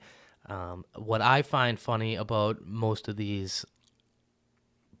night. What I find funny about most of these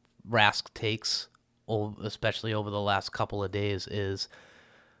Rask takes, especially over the last couple of days, is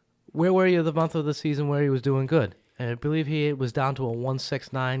where were you the month of the season where he was doing good? And I believe he was down to a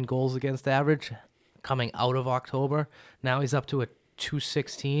 169 goals against average coming out of October. Now he's up to a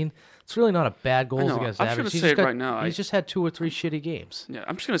 216. It's really not a bad goals against average. I'm just going to say it right now. He's just had 2 or 3 shitty games. Yeah,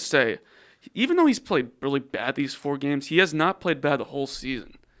 I'm just going to say, even though he's played really bad these 4 games, he has not played bad the whole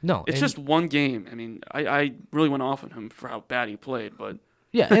season. No. It's just one game. I mean, I really went off on him for how bad he played, but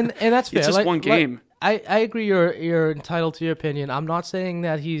yeah, and that's fair. It's just one game. I agree you're entitled to your opinion. I'm not saying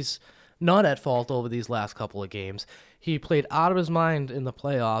that he's not at fault over these last couple of games. He played out of his mind in the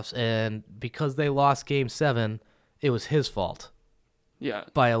playoffs, and because they lost Game 7, it was his fault. Yeah.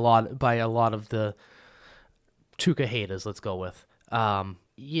 By a lot of the Tuukka haters, let's go with.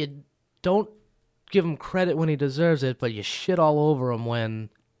 You don't give him credit when he deserves it, but you shit all over him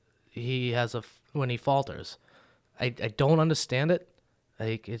when he falters. I don't understand it.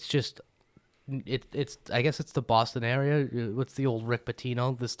 It's just I guess it's the Boston area. What's the old Rick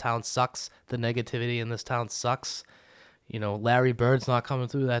Pitino? This town sucks. The negativity in this town sucks. Larry Bird's not coming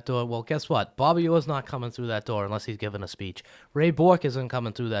through that door. Well, guess what? Bobby Orr's not coming through that door unless he's giving a speech. Ray Bourque isn't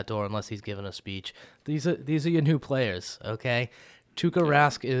coming through that door unless he's giving a speech. These are your new players, okay? Tuukka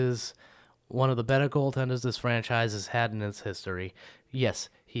Rask is one of the better goaltenders this franchise has had in its history. Yes,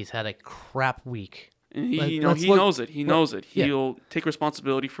 he's had a crap week. And he knows it. He knows it. He'll take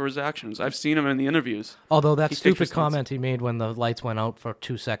responsibility for his actions. I've seen him in the interviews. Although that stupid comment he made when the lights went out for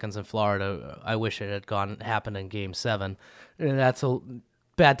 2 seconds in Florida, I wish it had happened in Game 7. That's a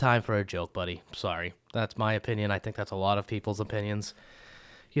bad time for a joke, buddy. Sorry. That's my opinion. I think that's a lot of people's opinions.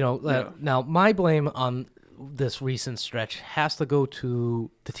 Now my blame on this recent stretch has to go to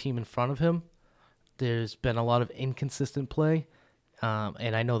the team in front of him. There's been a lot of inconsistent play.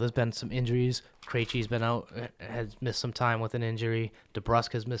 And I know there's been some injuries. Krejci's been out, has missed some time with an injury.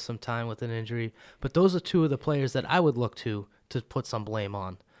 DeBrusk has missed some time with an injury. But those are 2 of the players that I would look to put some blame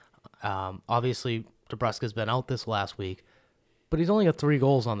on. Obviously, DeBrusk has been out this last week, but he's only got 3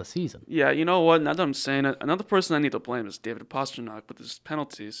 goals on the season. Yeah, you know what? Now that I'm saying it, another person I need to blame is David Pastrnak with his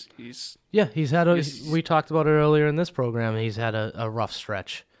penalties. He's had we talked about it earlier in this program. He's had a rough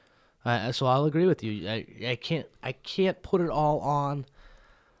stretch. So I'll agree with you. I can't put it all on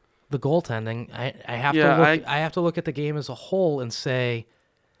the goaltending. I have to look at the game as a whole and say,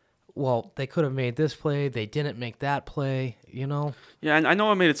 well, they could have made this play. They didn't make that play. Yeah, and I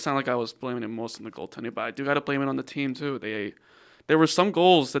know I made it sound like I was blaming it most on the goaltending, but I do got to blame it on the team too. There were some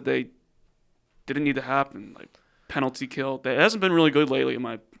goals that they didn't need to happen, like penalty kill. It hasn't been really good lately,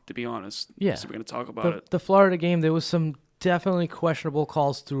 to be honest. Yeah, so we're gonna talk about it. The Florida game, there was some definitely questionable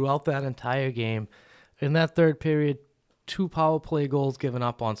calls throughout that entire game. In that third period, 2 power play goals given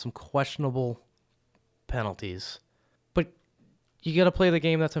up on some questionable penalties. But you got to play the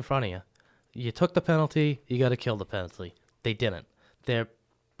game that's in front of you. You took the penalty, you got to kill the penalty. They didn't. Their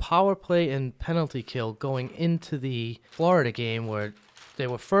power play and penalty kill going into the Florida game where they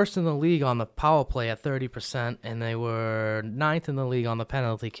were first in the league on the power play at 30%, and they were ninth in the league on the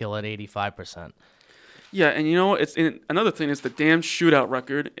penalty kill at 85%. Yeah, and another thing is the damn shootout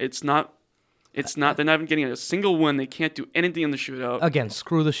record. It's not. They're not even getting a single win. They can't do anything in the shootout. Again,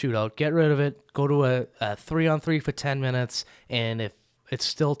 screw the shootout. Get rid of it. Go to a 3-on-3 for 10 minutes, and if it's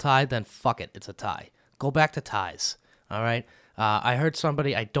still tied, then fuck it. It's a tie. Go back to ties. All right? I heard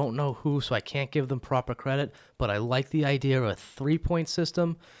somebody, I don't know who, so I can't give them proper credit, but I like the idea of a 3-point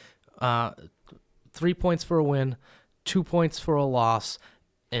system. 3 points for a win, 2 points for a loss,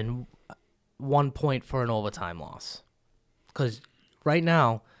 and 1 point for an overtime loss. Because right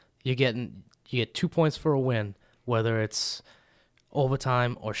now, you get 2 points for a win, whether it's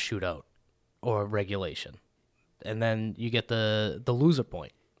overtime or shootout or regulation. And then you get the loser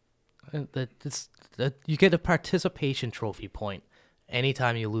point. You get a participation trophy point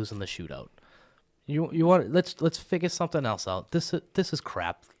anytime you lose in the shootout. You want let's figure something else out. This is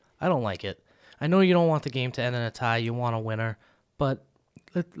crap. I don't like it. I know you don't want the game to end in a tie. You want a winner, but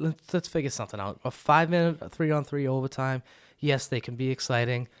let's figure something out. A 5-minute 3-on-3 overtime. Yes, they can be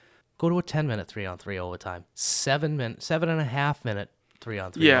exciting. Go to a 10-minute 3-on-3 overtime. 7.5-minute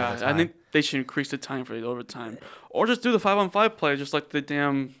 3-on-3 yeah, overtime. I think they should increase the time for the overtime, or just do the 5-on-5 play, just like the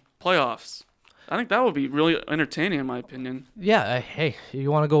damn playoffs. I think that would be really entertaining, in my opinion. Yeah, hey, you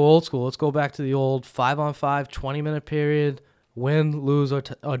want to go old school? Let's go back to the old 5-on-5, 20-minute period, win, lose, or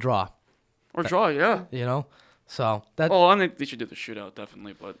draw. Or draw, yeah. You know, so that. Well, I think they should do the shootout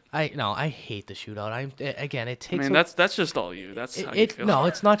definitely, but I hate the shootout. It takes. I mean, that's just all you. That's how you feel. No,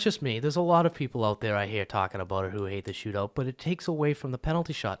 it's not just me. There's a lot of people out there I hear talking about it who hate the shootout, but it takes away from the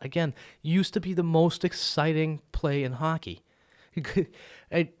penalty shot. Again, used to be the most exciting play in hockey.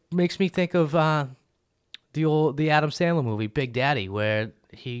 It makes me think of the Adam Sandler movie Big Daddy, where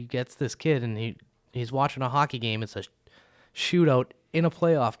he gets this kid and he's watching a hockey game. It's a shootout in a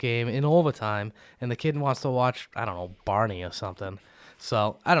playoff game in overtime, and the kid wants to watch, I don't know, Barney or something.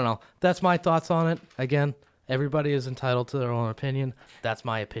 So, I don't know. That's my thoughts on it. Again, everybody is entitled to their own opinion. That's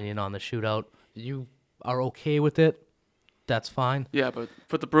my opinion on the shootout. You are okay with it, that's fine. Yeah, but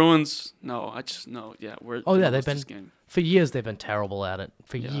for the Bruins, no. Yeah, we're. Oh, yeah, they've this been, game. For years, they've been terrible at it.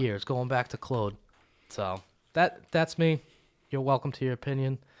 For years, going back to Claude. So, that's me. You're welcome to your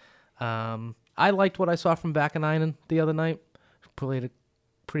opinion. I liked what I saw from Vakanainen the other night. Played a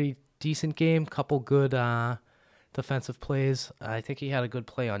pretty decent game. Couple good defensive plays. I think he had a good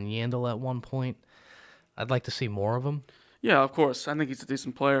play on Yandel at one point. I'd like to see more of him. Yeah, of course. I think he's a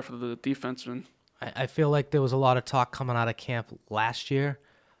decent player for the defenseman. I feel like there was a lot of talk coming out of camp last year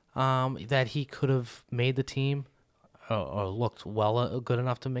that he could have made the team or looked good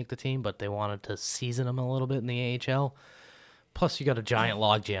enough to make the team, but they wanted to season him a little bit in the AHL. Plus, you got a giant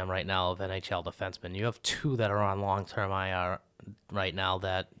logjam right now of NHL defensemen. You have 2 that are on long-term IR right now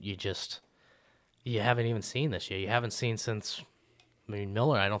that you haven't even seen this year. You haven't seen since,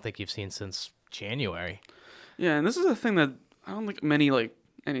 Miller, I don't think you've seen since January. Yeah, and this is a thing that I don't think many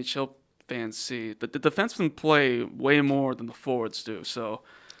NHL fans see. The defensemen play way more than the forwards do. So,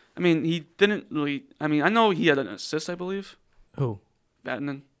 he didn't really. I know he had an assist, I believe. Who?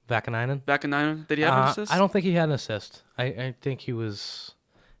 Vakanainen. Did he have an assist? I don't think he had an assist. I think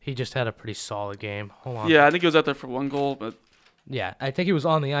he just had a pretty solid game. Hold on. Yeah, I think he was out there for 1 goal, but yeah, I think he was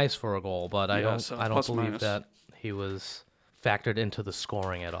on the ice for a goal, but I don't believe minus. that he was factored into the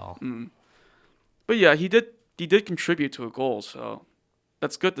scoring at all. But yeah, he did contribute to a goal, so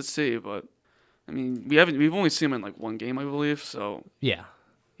that's good to see. But we've only seen him in 1 game, I believe. So yeah,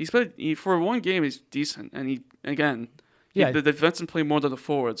 for 1 game he's decent, and the defensemen play more than the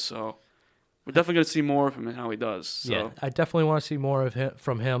forwards, so we're definitely going to see more of him and how he does. So. Yeah, I definitely want to see more of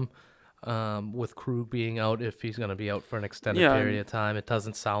from him. With Krug being out, if he's going to be out for an extended period of time. It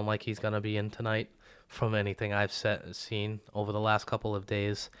doesn't sound like he's going to be in tonight from anything I've seen over the last couple of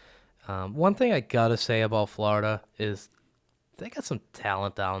days. One thing I got to say about Florida is they got some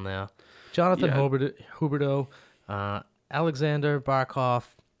talent down there. Jonathan Huberdeau, Alexander Barkov,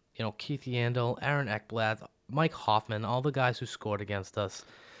 Keith Yandel, Aaron Ekblad, Mike Hoffman, all the guys who scored against us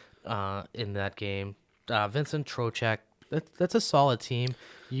in that game. Vincent Trocheck. That's a solid team.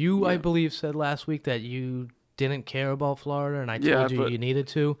 I believe, said last week that you didn't care about Florida, and I told you needed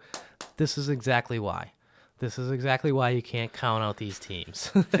to. This is exactly why. This is exactly why you can't count out these teams.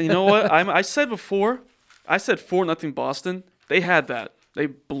 You know what? I said before, 4-0 Boston. They had that. They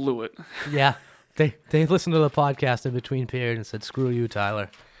blew it. Yeah. They listened to the podcast in between periods and said, screw you, Tyler.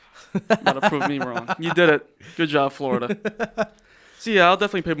 That'll prove me wrong. You did it. Good job, Florida. So, yeah, I'll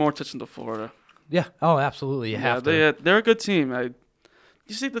definitely pay more attention to Florida. Yeah. Oh, absolutely. You have to. They're a good team.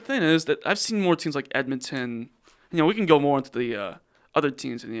 You see, the thing is that I've seen more teams like Edmonton. We can go more into the other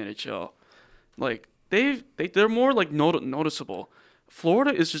teams in the NHL. Like they're more like noticeable.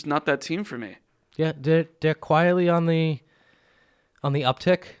 Florida is just not that team for me. Yeah, they're quietly on the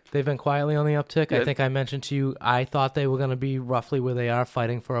uptick. They've been quietly on the uptick. Yeah. I think I mentioned to you, I thought they were going to be roughly where they are,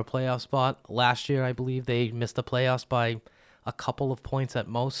 fighting for a playoff spot. Last year, I believe they missed the playoffs by a couple of points at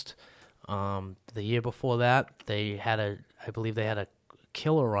most. The year before that, I believe they had a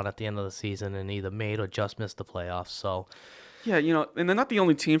killer run at the end of the season and either made or just missed the playoffs. So Yeah, and they're not the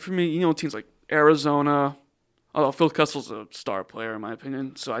only team for me. Teams like Arizona. Although Phil Kessel's a star player in my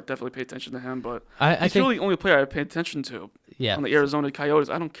opinion, so I definitely pay attention to him. But he's really the only player I pay attention to. Yeah. On the Arizona Coyotes,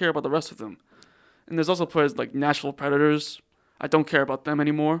 I don't care about the rest of them. And there's also players like Nashville Predators. I don't care about them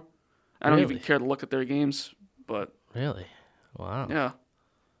anymore. I don't even care to look at their games. But really, wow. Yeah.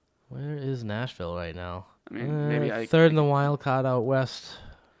 Where is Nashville right now? I mean, maybe third in the wild card out west.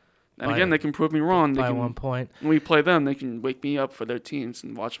 And again, they can prove me wrong. By 1 point. When we play them, they can wake me up for their teams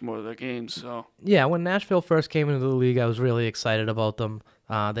and watch more of their games. So yeah, when Nashville first came into the league, I was really excited about them.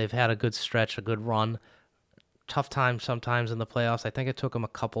 They've had a good stretch, a good run. Tough time sometimes in the playoffs. I think it took them a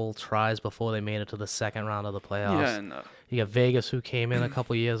couple tries before they made it to the second round of the playoffs. yeah, and You got Vegas, who came in a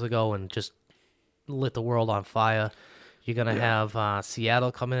couple years ago and just lit the world on fire. You're going to have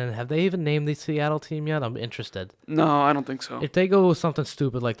Seattle come in. Have they even named the Seattle team yet? I'm interested. no, I don't think so. If they go with something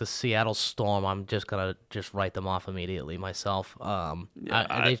stupid like the Seattle Storm, I'm just going to write them off immediately myself.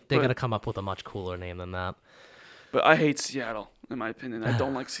 They're going to come up with a much cooler name than that. But I hate Seattle, in my opinion. I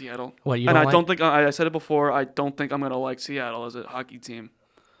don't like Seattle. What, you and don't I like? don't think I said it before. I don't think I'm gonna like Seattle as a hockey team.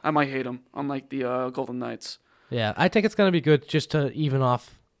 I might hate them. Unlike the Golden Knights. Yeah, I think it's going to be good just to even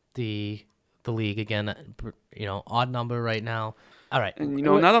off the league again. Odd number right now. All right. And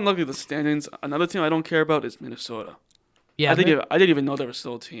now that I'm looking at the standings, another team I don't care about is Minnesota. Yeah, I didn't even know they were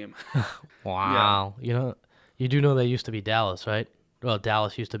still a team. wow. You do know they used to be Dallas, right? Well,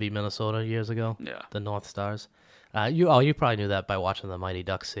 Dallas used to be Minnesota years ago. Yeah. The North Stars. You probably knew that by watching the Mighty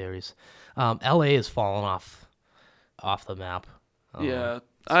Ducks series. LA has fallen off the map. Yeah.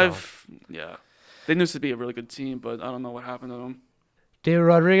 so- They used to be a really good team, but I don't know what happened to them. David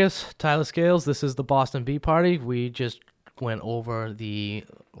Rodriguez, Tyler Scales, this is the Boston Bee Party. We just went over the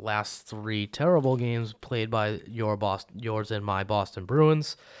last 3 terrible games played by yours and my Boston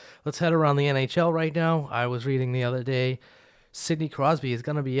Bruins. Let's head around the NHL right now. I was reading the other day, Sidney Crosby is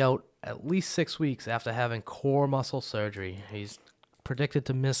going to be out at least 6 weeks after having core muscle surgery. He's predicted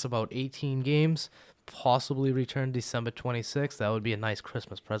to miss about 18 games, possibly return December 26th. That would be a nice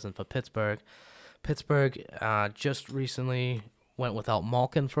Christmas present for Pittsburgh. Pittsburgh just recently went without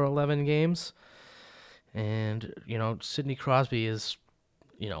Malkin for 11 games. And, Sidney Crosby is,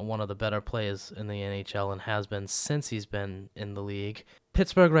 one of the better players in the NHL and has been since he's been in the league.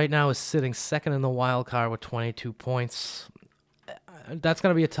 Pittsburgh right now is sitting second in the wild card with 22 points. That's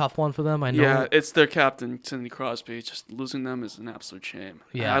going to be a tough one for them, I know. Yeah, it's their captain, Sidney Crosby. Just losing them is an absolute shame.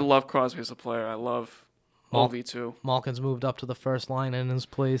 Yeah. And I love Crosby as a player. I love Ovi too. Malkin's moved up to the first line in his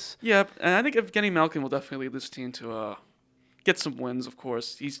place. Yeah, and I think Evgeny Malkin will definitely lead this team to get some wins, of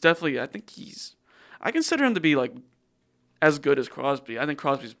course. I consider him to be like as good as Crosby. I think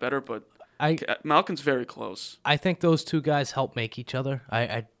Crosby's better, but Malkin's very close. I think those two guys help make each other.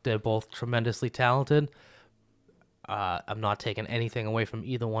 They're both tremendously talented. I'm not taking anything away from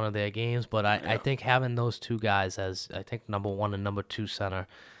either one of their games, but I think having those two guys as, I think, number 1 and number 2 center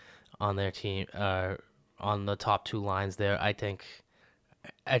on their team, on the top 2 lines there, I think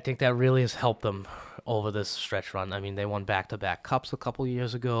that really has helped them over this stretch run. I mean, they won back-to-back cups a couple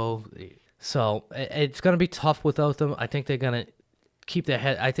years ago, so it's going to be tough without them. I think they're going to keep their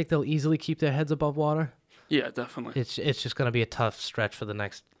head. I think they'll easily keep their heads above water. Yeah, definitely. It's just going to be a tough stretch for the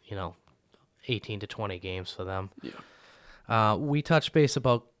next, 18 to 20 games for them. Yeah. We touched base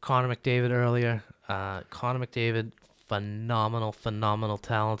about Connor McDavid earlier. Connor McDavid, phenomenal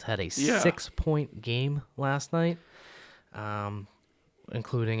talent. Had a 6-point game last night,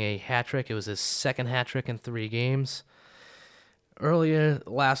 including a hat trick. It was his second hat trick in 3 games. Earlier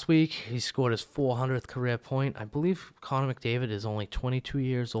last week, he scored his 400th career point. I believe Connor McDavid is only 22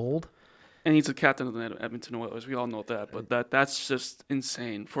 years old. And he's the captain of the Edmonton Oilers. We all know that, but that's just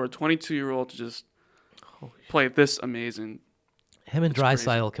insane for a 22-year-old to just play this amazing. Him and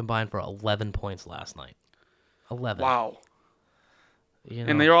Draisaitl combined for 11 points last night. 11. Wow.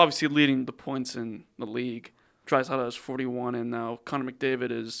 And they're obviously leading the points in the league. Draisaitl has 41, and now Connor McDavid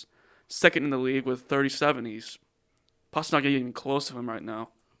is second in the league with 37. He's possibly not getting even close to him right now.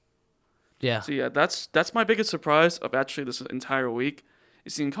 Yeah. So yeah, that's my biggest surprise of actually this entire week.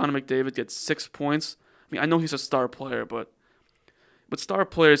 Is seeing Connor McDavid get 6 points. I mean, I know he's a star player, but with star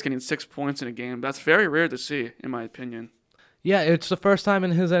players getting 6 points in a game, that's very rare to see, in my opinion. Yeah, it's the first time in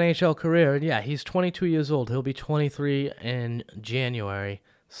his NHL career. And yeah, he's 22 years old. He'll be 23 in January.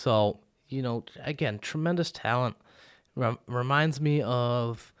 So, again, tremendous talent. Reminds me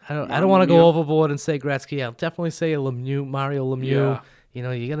of, I don't want to go overboard and say Gretzky. I'll definitely say Mario Lemieux.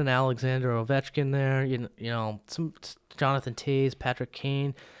 Yeah. You get an Alexander Ovechkin there. Some Jonathan Toews, Patrick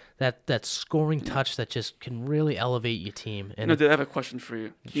Kane. That scoring touch that just can really elevate your team. And I have a question for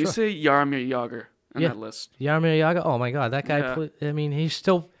you. Can you say Jaromir Jagr on that list? Jaromir Jagr? Oh, my God. That guy,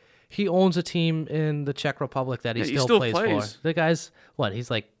 he owns a team in the Czech Republic that he still plays for. The guy's, he's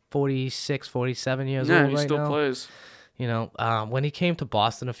like 46, 47 years old right now? Yeah, he still plays. When he came to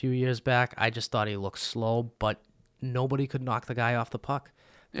Boston a few years back, I just thought he looked slow, but nobody could knock the guy off the puck.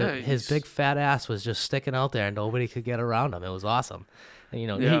 His big fat ass was just sticking out there, and nobody could get around him. It was awesome.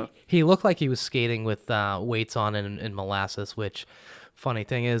 He looked like he was skating with weights on and molasses, which, funny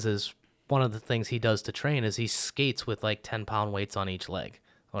thing is one of the things he does to train is he skates with like 10-pound weights on each leg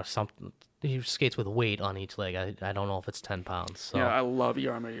or something. He skates with weight on each leg. I don't know if it's 10 pounds. So. Yeah, I love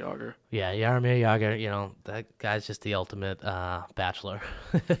Jaromir Jagr. Yeah, Jaromir Jagr, that guy's just the ultimate bachelor.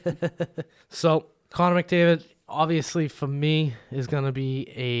 So, Connor McDavid, obviously for me, is going to be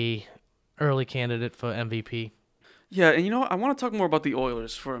a early candidate for MVP. Yeah, and I want to talk more about the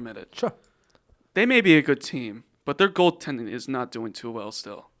Oilers for a minute. Sure. They may be a good team, but their goaltending is not doing too well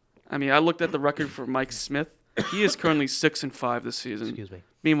still. I mean, I looked at the record for Mike Smith. He is currently 6-5 this season. Excuse me.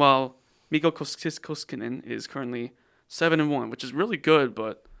 Meanwhile, Mikko Koskinen is currently 7-1, which is really good,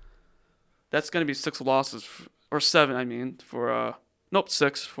 but that's going to be 6 losses, or 7, for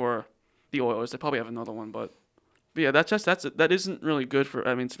 6 for the Oilers. They probably have another one, but yeah, that isn't really good for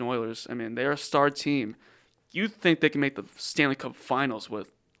Edmonton Oilers. I mean, they're a star team. You think they can make the Stanley Cup Finals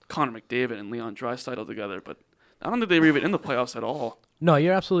with Connor McDavid and Leon Draisaitl together, but I don't think they were even in the playoffs at all. No,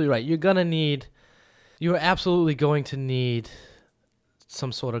 you're absolutely right. You're absolutely going to need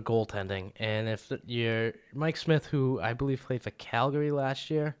some sort of goaltending. And if you're Mike Smith, who I believe played for Calgary last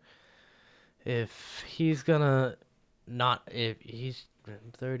year, if he's gonna if he's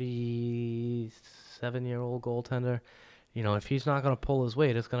 37-year-old goaltender, if he's not gonna pull his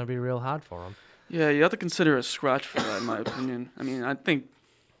weight, it's gonna be real hard for him. Yeah, you have to consider a scratch for that, in my opinion. I mean, I think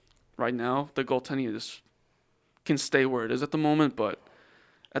right now the goaltending can stay where it is at the moment, but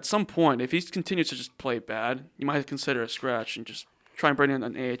at some point, if he continues to just play bad, you might consider a scratch and just try and bring in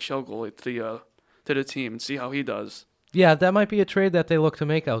an AHL goalie to the team and see how he does. Yeah, that might be a trade that they look to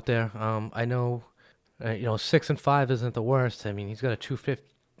make out there. I know, 6-5 isn't the worst. I mean, he's got a 250.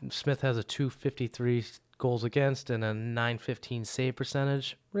 Smith has a 253 goals against and a 915 save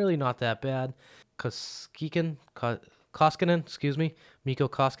percentage. Really not that bad. Koskinen, Mikko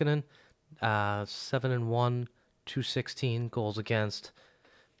Koskinen, 7-1, 216 goals against,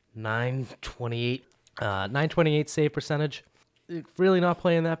 928 save percentage. Really not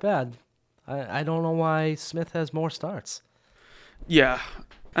playing that bad. I don't know why Smith has more starts. Yeah,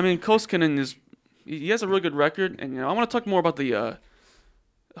 I mean Koskinen he has a really good record, and I want to talk more about the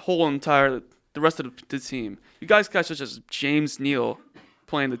the rest of the team. You guys got such as James Neal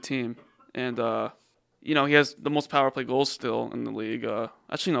playing the team, and he has the most power play goals still in the league.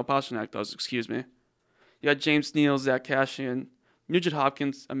 Actually, no, Pastrnak does. Excuse me. You got James Neal, Zach Kassian, Nugent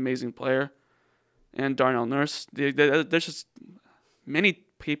Hopkins, amazing player, and Darnell Nurse. There's just many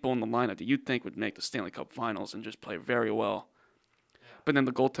people in the lineup that you'd think would make the Stanley Cup Finals and just play very well. But then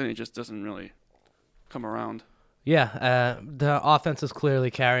the goaltending just doesn't really come around. Yeah, the offense is clearly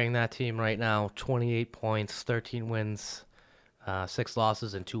carrying that team right now. 28 points, 13 wins, 6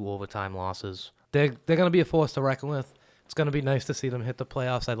 losses, and 2 overtime losses. They're going to be a force to reckon with. It's going to be nice to see them hit the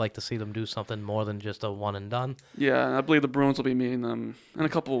playoffs. I'd like to see them do something more than just a one and done. Yeah, and I believe the Bruins will be meeting them in a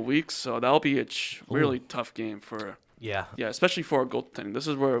couple of weeks, so that'll be a really tough game for. Yeah, especially for a goaltending. This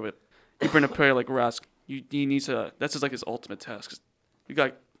is where you bring a player like Rask. You need to. That's just like his ultimate test. 'Cause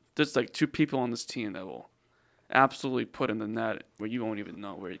there's like 2 people on this team that will absolutely put in the net where you won't even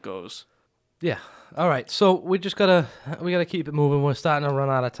know where it goes. Yeah. All right. So we gotta keep it moving. We're starting to run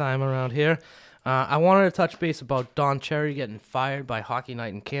out of time around here. I wanted to touch base about Don Cherry getting fired by Hockey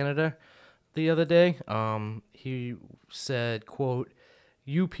Night in Canada the other day. He said, quote,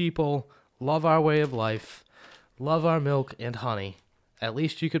 "You people love our way of life, love our milk and honey. At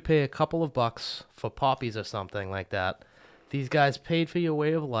least you could pay a couple of bucks for poppies or something like that. These guys paid for your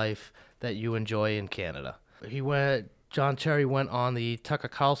way of life that you enjoy in Canada." John Cherry went on the Tucker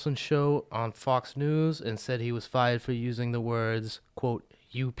Carlson show on Fox News and said he was fired for using the words, quote,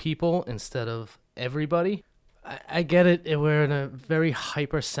 "you people" instead of everybody. I get it. We're in a very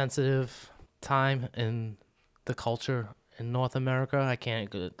hypersensitive time in the culture in North America. I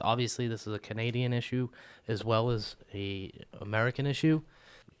can't. Obviously, this is a Canadian issue as well as a American issue.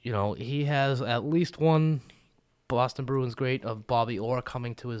 You know, he has at least one Boston Bruins great of Bobby Orr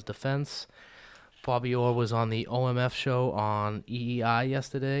coming to his defense. Bobby Orr was on the OMF show on EEI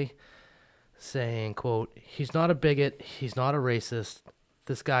yesterday saying, quote, "He's not a bigot. He's not a racist.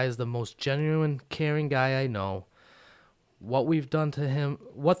 This guy is the most genuine, caring guy I know. What they've done to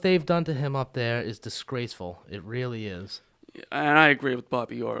him up there is disgraceful. It really is." And I agree with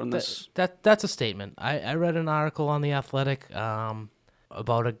Bobby Orr on this. That's a statement. I read an article on The Athletic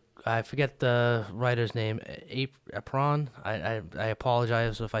about I forget the writer's name, Apron. I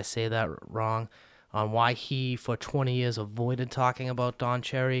apologize if I say that wrong, on why he, for 20 years, avoided talking about Don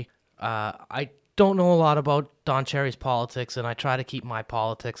Cherry. I don't know a lot about Don Cherry's politics, and I try to keep my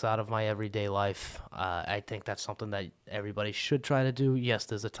politics out of my everyday life. I think that's something that everybody should try to do. Yes,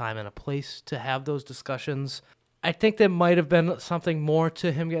 there's a time and a place to have those discussions. I think there might have been something more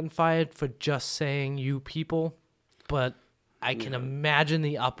to him getting fired for just saying "you people," but I can imagine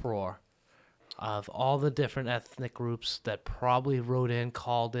the uproar of all the different ethnic groups that probably wrote in,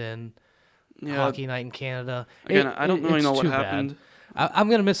 called in, Hockey Night in Canada. Again, I don't really know what happened. I'm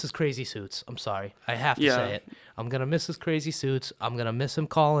going to miss his crazy suits. I'm sorry. I have to say it. I'm going to miss his crazy suits. I'm going to miss him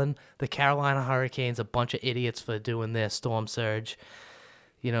calling the Carolina Hurricanes a bunch of idiots for doing their storm surge.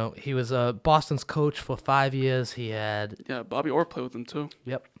 You know, he was Boston's coach for 5 years. He had... Yeah, Bobby Orr played with him, too.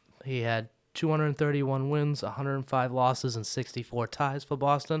 Yep. He had 231 wins, 105 losses, and 64 ties for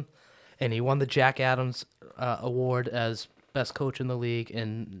Boston. And he won the Jack Adams Award as best coach in the league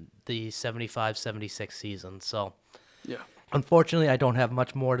in the 75-76 season. So, yeah. Unfortunately, I don't have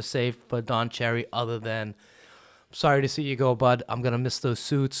much more to say for Don Cherry other than, sorry to see you go, bud. I'm going to miss those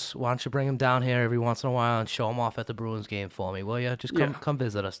suits. Why don't you bring them down here every once in a while and show them off at the Bruins game for me, will you? Just come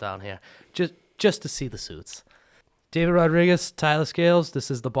visit us down here. Just to see the suits. David Rodriguez, Tyler Scales, this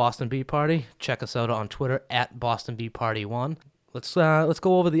is the Boston Beat Party. Check us out on Twitter at Boston Beat Party 1. Let's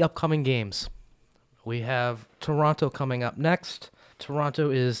go over the upcoming games. We have Toronto coming up next. Toronto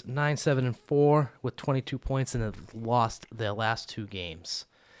is 9-7-4 with 22 points and have lost their last 2 games.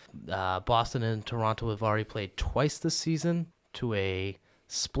 Boston and Toronto have already played twice this season to a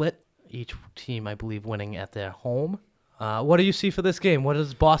split, each team, I believe, winning at their home. What do you see for this game? What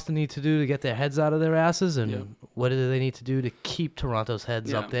does Boston need to do to get their heads out of their asses, and what do they need to do to keep Toronto's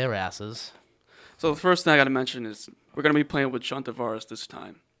heads up their asses? So the first thing I got to mention is we're going to be playing with John Tavares this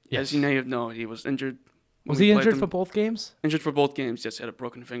time. Yes. As you may have known, he was injured. Was he injured for both games? Injured for both games, yes. He had a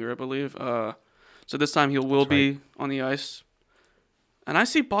broken finger, I believe. So this time he will be on the ice. And I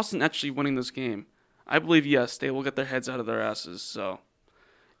see Boston actually winning this game. I believe, yes, they will get their heads out of their asses. So,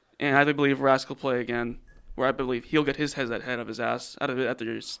 and I believe Rask will play again, where I believe he'll get his head out of his ass, out of it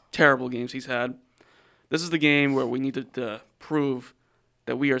after his terrible games he's had. This is the game where we need to prove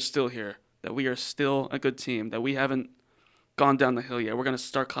that we are still here, that we are still a good team, that we haven't gone down the hill yet. We're going to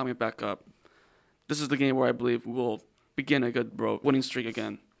start climbing back up. This is the game where I believe we'll begin a good winning streak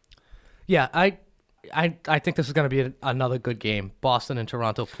again. Yeah, I think this is going to be another good game. Boston and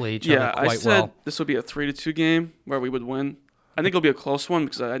Toronto play each other quite well. Yeah, I said this would be a 3-2 game where we would win. I think it'll be a close one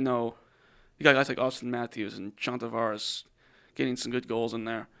because I know you got guys like Austin Matthews and John Tavares getting some good goals in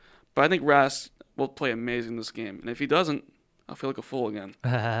there. But I think Rask will play amazing this game. And if he doesn't, I'll feel like a fool again.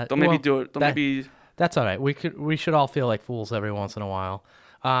 Do it. That's all right. We should all feel like fools every once in a while.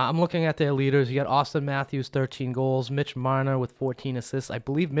 I'm looking at their leaders. You got Austin Matthews, 13 goals. Mitch Marner with 14 assists. I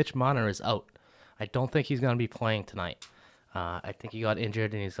believe Mitch Marner is out. I don't think he's going to be playing tonight. I think he got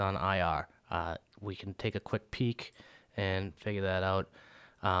injured and he's on IR. We can take a quick peek and figure that out.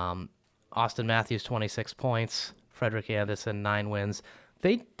 Austin Matthews, 26 points. Frederik Andersen, 9 wins.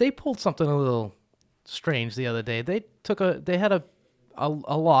 They pulled something a little strange the other day. They had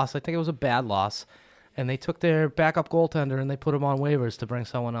a loss. I think it was a bad loss. And they took their backup goaltender and they put him on waivers to bring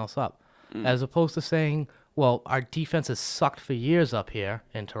someone else up. As opposed to saying, well, our defense has sucked for years up here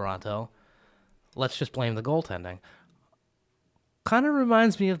in Toronto. Let's just blame the goaltending. Kind of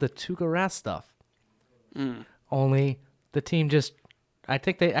reminds me of the Tuukka Rask stuff. Only the team just... I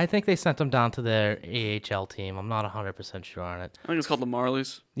think they sent him down to their AHL team. I'm not 100% sure on it. I think it's called the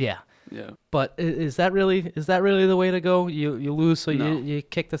Marlies. Yeah. Yeah. But is that really the way to go? You lose, so no. you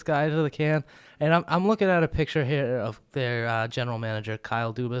kick this guy to the can. And I'm looking at a picture here of their general manager,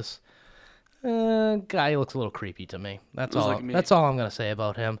 Kyle Dubas. Guy looks a little creepy to me. That's all. Like that's all I'm gonna say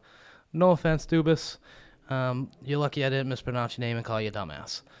about him. No offense, Dubas. You're lucky I didn't mispronounce your name and call you a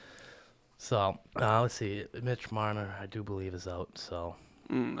dumbass. So let's see. Mitch Marner, I do believe, is out. So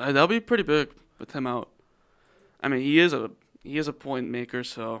that'll be pretty big with him out. I mean, he is a point maker.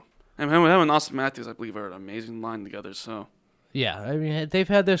 So And him and Austin Matthews, I believe, are an amazing line together. So Yeah, I mean, they've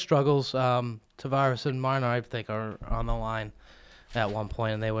had their struggles. Tavares and Marner, I think, are on the line at one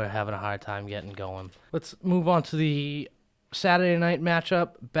point, and they were having a hard time getting going. Let's move on to the Saturday night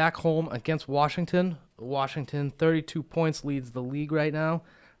matchup, back home against Washington. Washington, 32 points, leads the league right now.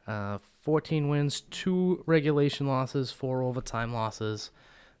 14 wins, 2 regulation losses, 4 overtime losses.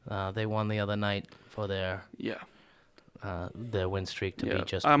 They won the other night for their win streak to be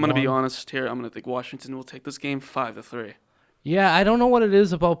just I'm going to be one. honest here. I'm going to think Washington will take this game 5-3. Yeah, I don't know what it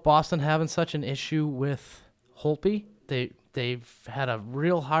is about Boston having such an issue with Holtby. They've had a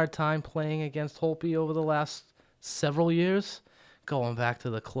real hard time playing against Holtby over the last several years, going back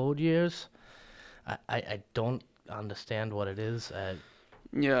to the Claude years. I don't understand what it is.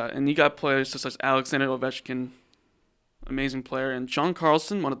 Yeah, and you got players just like Alexander Ovechkin, amazing player, and John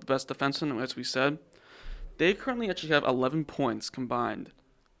Carlson, one of the best defensemen, as we said. They currently actually have 11 points combined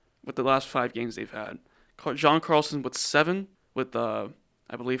with the last 5 games they've had. John Carlson with 7, with, I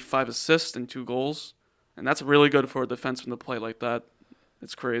believe, 5 assists and 2 goals. And that's really good for a defenseman to play like that.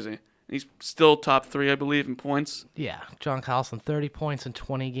 It's crazy. He's still top 3, I believe, in points. Yeah, John Carlson, 30 points in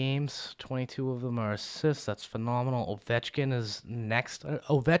 20 games. 22 of them are assists. That's phenomenal. Ovechkin is next.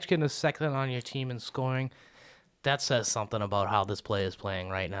 Ovechkin is second on your team in scoring. That says something about how this player is playing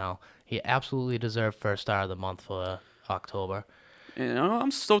right now. He absolutely deserved first star of the month for October. And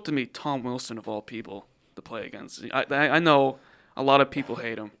I'm stoked to meet Tom Wilson, of all people, to play against. I know a lot of people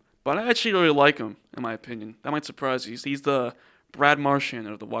hate him, but I actually really like him, in my opinion. That might surprise you. He's the Brad Marchand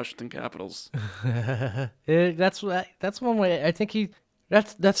of the Washington Capitals. That's one way. I think he's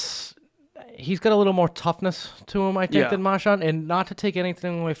got a little more toughness to him, I think, than Marchand. And not to take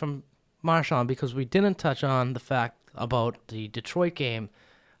anything away from Marchand, because we didn't touch on the fact about the Detroit game,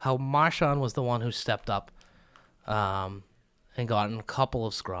 how Marchand was the one who stepped up and got in a couple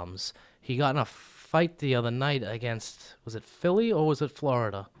of scrums. He got in a fight the other night against, was it Philly or was it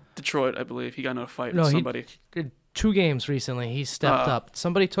Florida? Detroit, I believe. He got in a fight with somebody. He 2 games recently, he stepped up.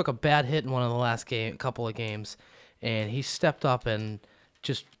 Somebody took a bad hit in one of the last couple of games, and he stepped up and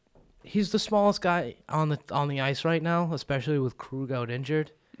just, he's the smallest guy on the ice right now, especially with Krug out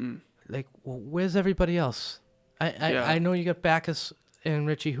injured. Like, well, where's everybody else? I know you got Backus and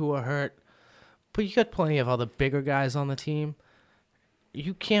Richie who are hurt, but you got plenty of other bigger guys on the team.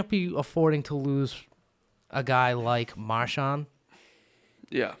 You can't be affording to lose a guy like Marchand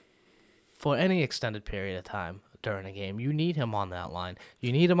for any extended period of time during a game. You need him on that line.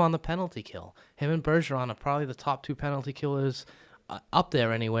 You need him on the penalty kill. Him and Bergeron are probably the top 2 penalty killers up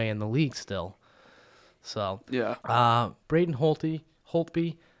there anyway in the league still. So, Braden Holtby,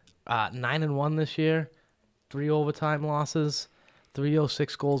 9-1 this year, 3 overtime losses,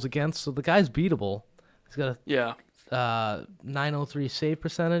 306 goals against. So the guy's beatable. He's got a 903 save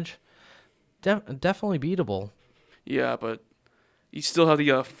percentage. Definitely beatable. Yeah, but you still have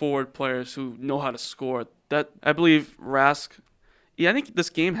the forward players who know how to score. That I believe Rask. Yeah, I think this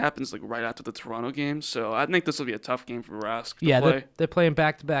game happens like right after the Toronto game, so I think this will be a tough game for Rask to play. They're playing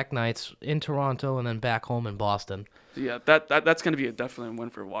back-to-back nights in Toronto and then back home in Boston. Yeah, that's going to be definitely a win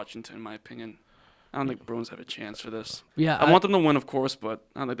for Washington, in my opinion. I don't think the Bruins have a chance for this. Yeah, I want them to win, of course, but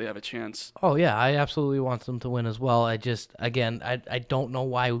I don't think they have a chance. Oh, yeah, I absolutely want them to win as well. I just, again, I don't know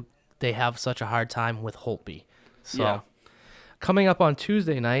why they have such a hard time with Holtby. So, coming up on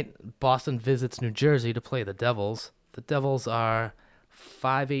Tuesday night, Boston visits New Jersey to play the Devils. The Devils are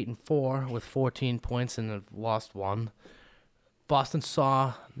 5-8-4 with 14 points and have lost 1. Boston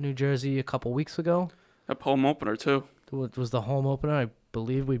saw New Jersey a couple weeks ago. A home opener, too. It was the home opener. I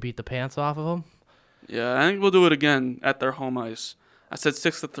believe we beat the pants off of them. Yeah, I think we'll do it again at their home ice. I said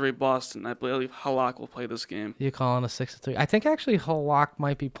 6-3 Boston. I believe Halak will play this game. You're calling a 6-3. I think actually Halak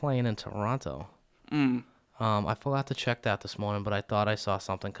might be playing in Toronto. I forgot to check that this morning, but I thought I saw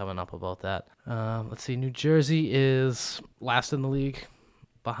something coming up about that. Let's see. New Jersey is last in the league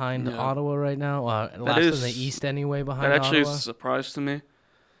behind Ottawa right now. Last in the East anyway behind Ottawa. That actually is a surprise to me.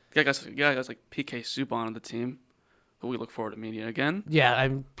 Guys like PK Subban on the team, who we look forward to meeting again. Yeah,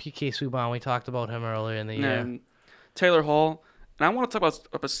 I'm PK Subban. We talked about him earlier in the year. And Taylor Hall. And I want to talk about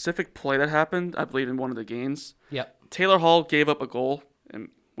a specific play that happened, I believe, in one of the games. Yep. Taylor Hall gave up a goal,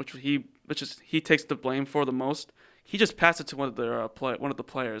 which he takes the blame for the most. He just passed it to one of the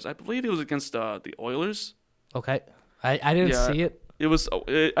players. I believe it was against the Oilers. Okay. I didn't see it. It was.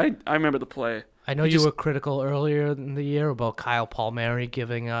 I remember the play. I know you were critical earlier in the year about Kyle Palmieri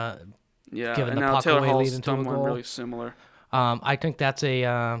giving and the now puck Taylor away Hall's leading to a done one goal. really similar. I think that's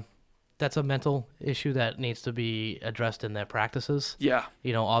a mental issue that needs to be addressed in their practices. Yeah.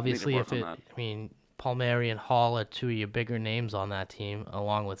 You know, obviously, work on that. Palmieri and Hall are two of your bigger names on that team,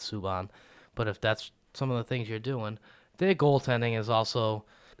 along with Subban. But if that's some of the things you're doing, their goaltending is also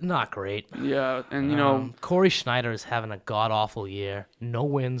not great. Yeah, and Corey Schneider is having a god-awful year. No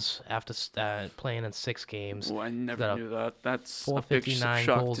wins after playing in 6 games. I never knew that. That's a big 459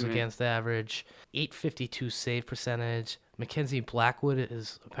 shock goals to me. against average, 852 save percentage. Mackenzie Blackwood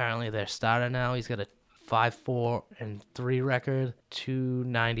is apparently their starter now. He's got a 5-4-3 record,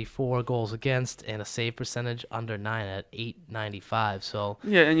 294 goals against, and a save percentage under 9 at 895. So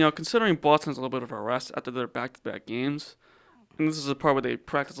Yeah, and considering Boston's a little bit of a rest after their back-to-back games, and this is the part where they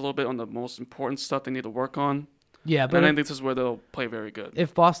practice a little bit on the most important stuff they need to work on. yeah, And but I think this is where they'll play very good.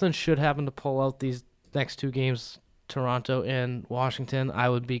 if Boston should happen to pull out these next 2 games, Toronto and Washington, I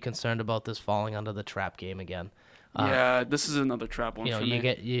would be concerned about this falling under the trap game again. Yeah, this is another trap one You know, for you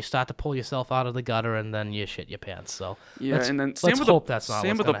me. you start to pull yourself out of the gutter, and then you shit your pants. So Yeah, let's, and then let's hope that's not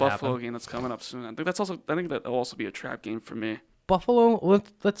same what's with the gonna Buffalo happen. game that's coming up soon. I think that'll also be a trap game for me. Buffalo.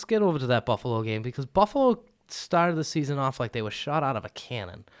 Let's get over to that Buffalo game, because Buffalo started the season off like they were shot out of a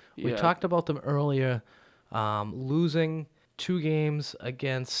cannon. We Yeah. talked about them earlier, losing 2 games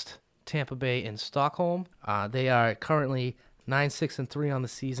against Tampa Bay and Stockholm. They are currently 9-6-3 on the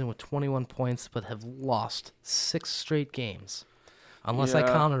season with 21 points, but have lost 6 straight games, unless I Yeah.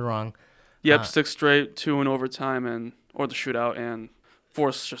 counted wrong. Yep, 6 straight, 2 in overtime or the shootout, and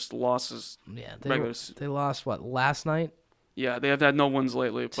 4 just losses. Yeah, Regular they lost last night Yeah, they have had no wins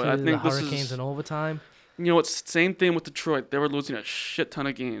lately, but I to think the this Hurricanes is in overtime. it's the same thing with Detroit. They were losing a shit ton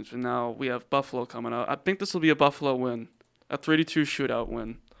of games, and now we have Buffalo coming out. I think this will be a Buffalo win, a 3-2 shootout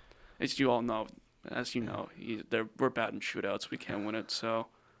win. As you all know, we're bad in shootouts. We can't win it, so.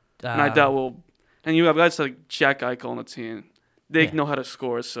 And I doubt we'll. And you have guys like Jack Eichel on the team. They Yeah. know how to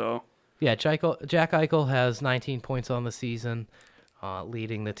score, so. Yeah, Jack Eichel has 19 points on the season,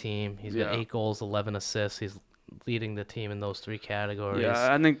 leading the team. He's got Yeah. 8 goals, 11 assists. He's leading the team in those 3 categories.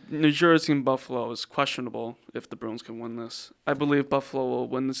 Yeah, I think New Jersey and Buffalo is questionable if the Bruins can win this. I believe Buffalo will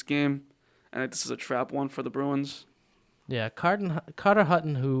win this game, and this is a trap one for the Bruins. Yeah, Carter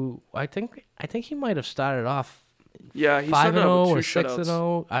Hutton, who I think he might have started off Yeah, he 5-0 started out with or 2 shutouts.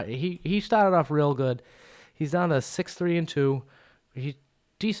 6-0. He started off real good. He's down to 6-3-2. He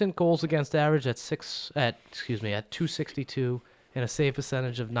decent goals against average at 262 and a save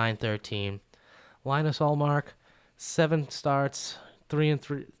percentage of .913. Linus Ullmark, 7 starts,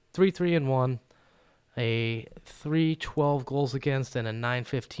 3-3-1, a 312 goals against and a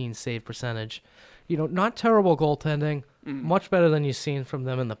 .915 save percentage. Not terrible goaltending, much better than you've seen from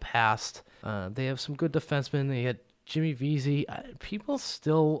them in the past. They have some good defensemen. They had Jimmy Vesey. People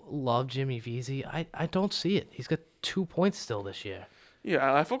still love Jimmy Vesey. I don't see it. He's got 2 points still this year.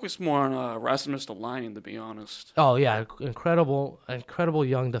 Yeah, I focus more on Rasmus Dahlin, to be honest. Oh yeah, incredible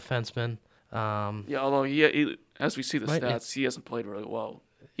young defenseman. Yeah, although he as we see the Right, stats, he hasn't played really well.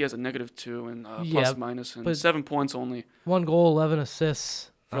 He has a -2 and Yeah, plus minus and but- 7 points only 1 goal, 11 assists.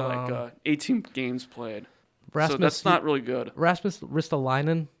 for 18 games played. So Rasmus, that's not really good. Rasmus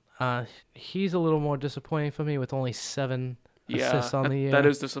Ristolainen. He's a little more disappointing for me with only 7 assists on the year. that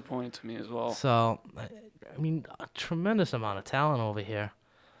is disappointing to me as well. So, I mean, a tremendous amount of talent over here.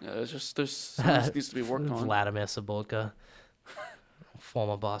 Yeah, there's something that needs to be worked on. Vladimir Sobotka,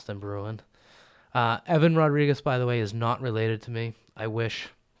 former Boston Bruin. Evan Rodriguez, by the way, is not related to me. I wish.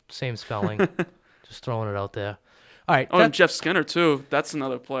 Same spelling. Just throwing it out there. All right. Oh, and Jeff Skinner too. That's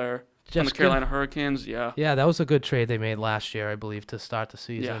another player Jeff from the Skinner. Carolina Hurricanes. Yeah. Yeah, that was a good trade they made last year, I believe, to start the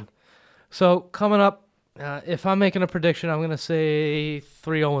season. Yeah. So coming up, if I'm making a prediction, I'm going to say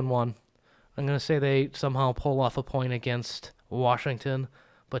 3-0-1. I'm going to say they somehow pull off a point against Washington,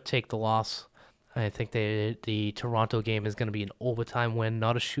 but take the loss. I think the Toronto game is going to be an overtime win,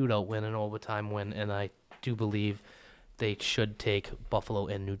 not a shootout win, an overtime win, and I do believe they should take Buffalo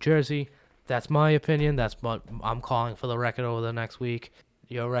and New Jersey. That's my opinion. That's what I'm calling for the record over the next week.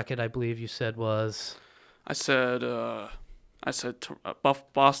 Your record, I believe you said was... I said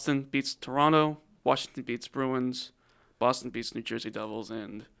Boston beats Toronto, Washington beats Bruins, Boston beats New Jersey Devils,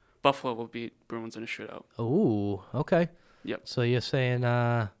 and Buffalo will beat Bruins in a shootout. Ooh, okay. Yep. So you're saying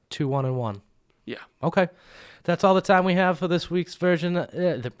 2-1-1. Yeah. Okay. That's all the time we have for this week's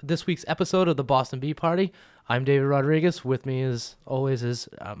this week's episode of the Boston Bee Party. I'm David Rodriguez. With me, as always, is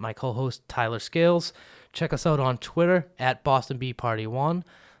my co-host Tyler Scales. Check us out on Twitter at Boston Bee Party 1.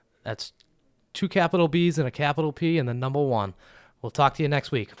 That's 2 capital B's and a capital P and the number 1. We'll talk to you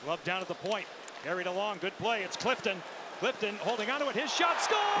next week. Glove down at the point. Carried along. Good play. It's Clifton. Clifton holding onto it. His shot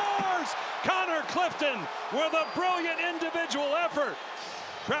scores! Connor Clifton with a brilliant individual effort.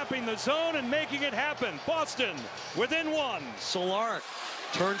 trapping the zone and making it happen. Boston within one. Solar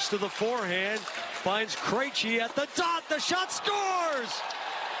turns to the forehand, finds Krejci at the dot. The shot scores!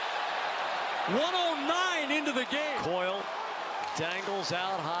 109 into the game. Coyle dangles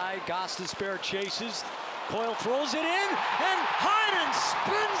out high. Gostisbehere chases. Coyle throws it in, and Heinen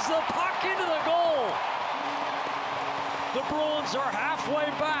spins the puck into the goal. The Bruins are halfway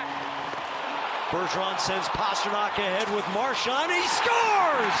back. Bergeron sends Pastrnak ahead with Marchand. He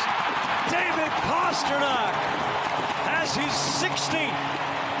scores! David Pastrnak has his 16th.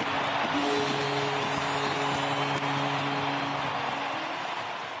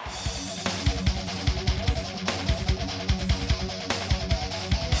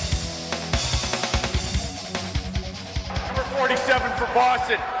 Number 47 for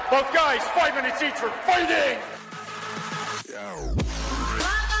Boston. Both guys, 5 minutes each for fighting.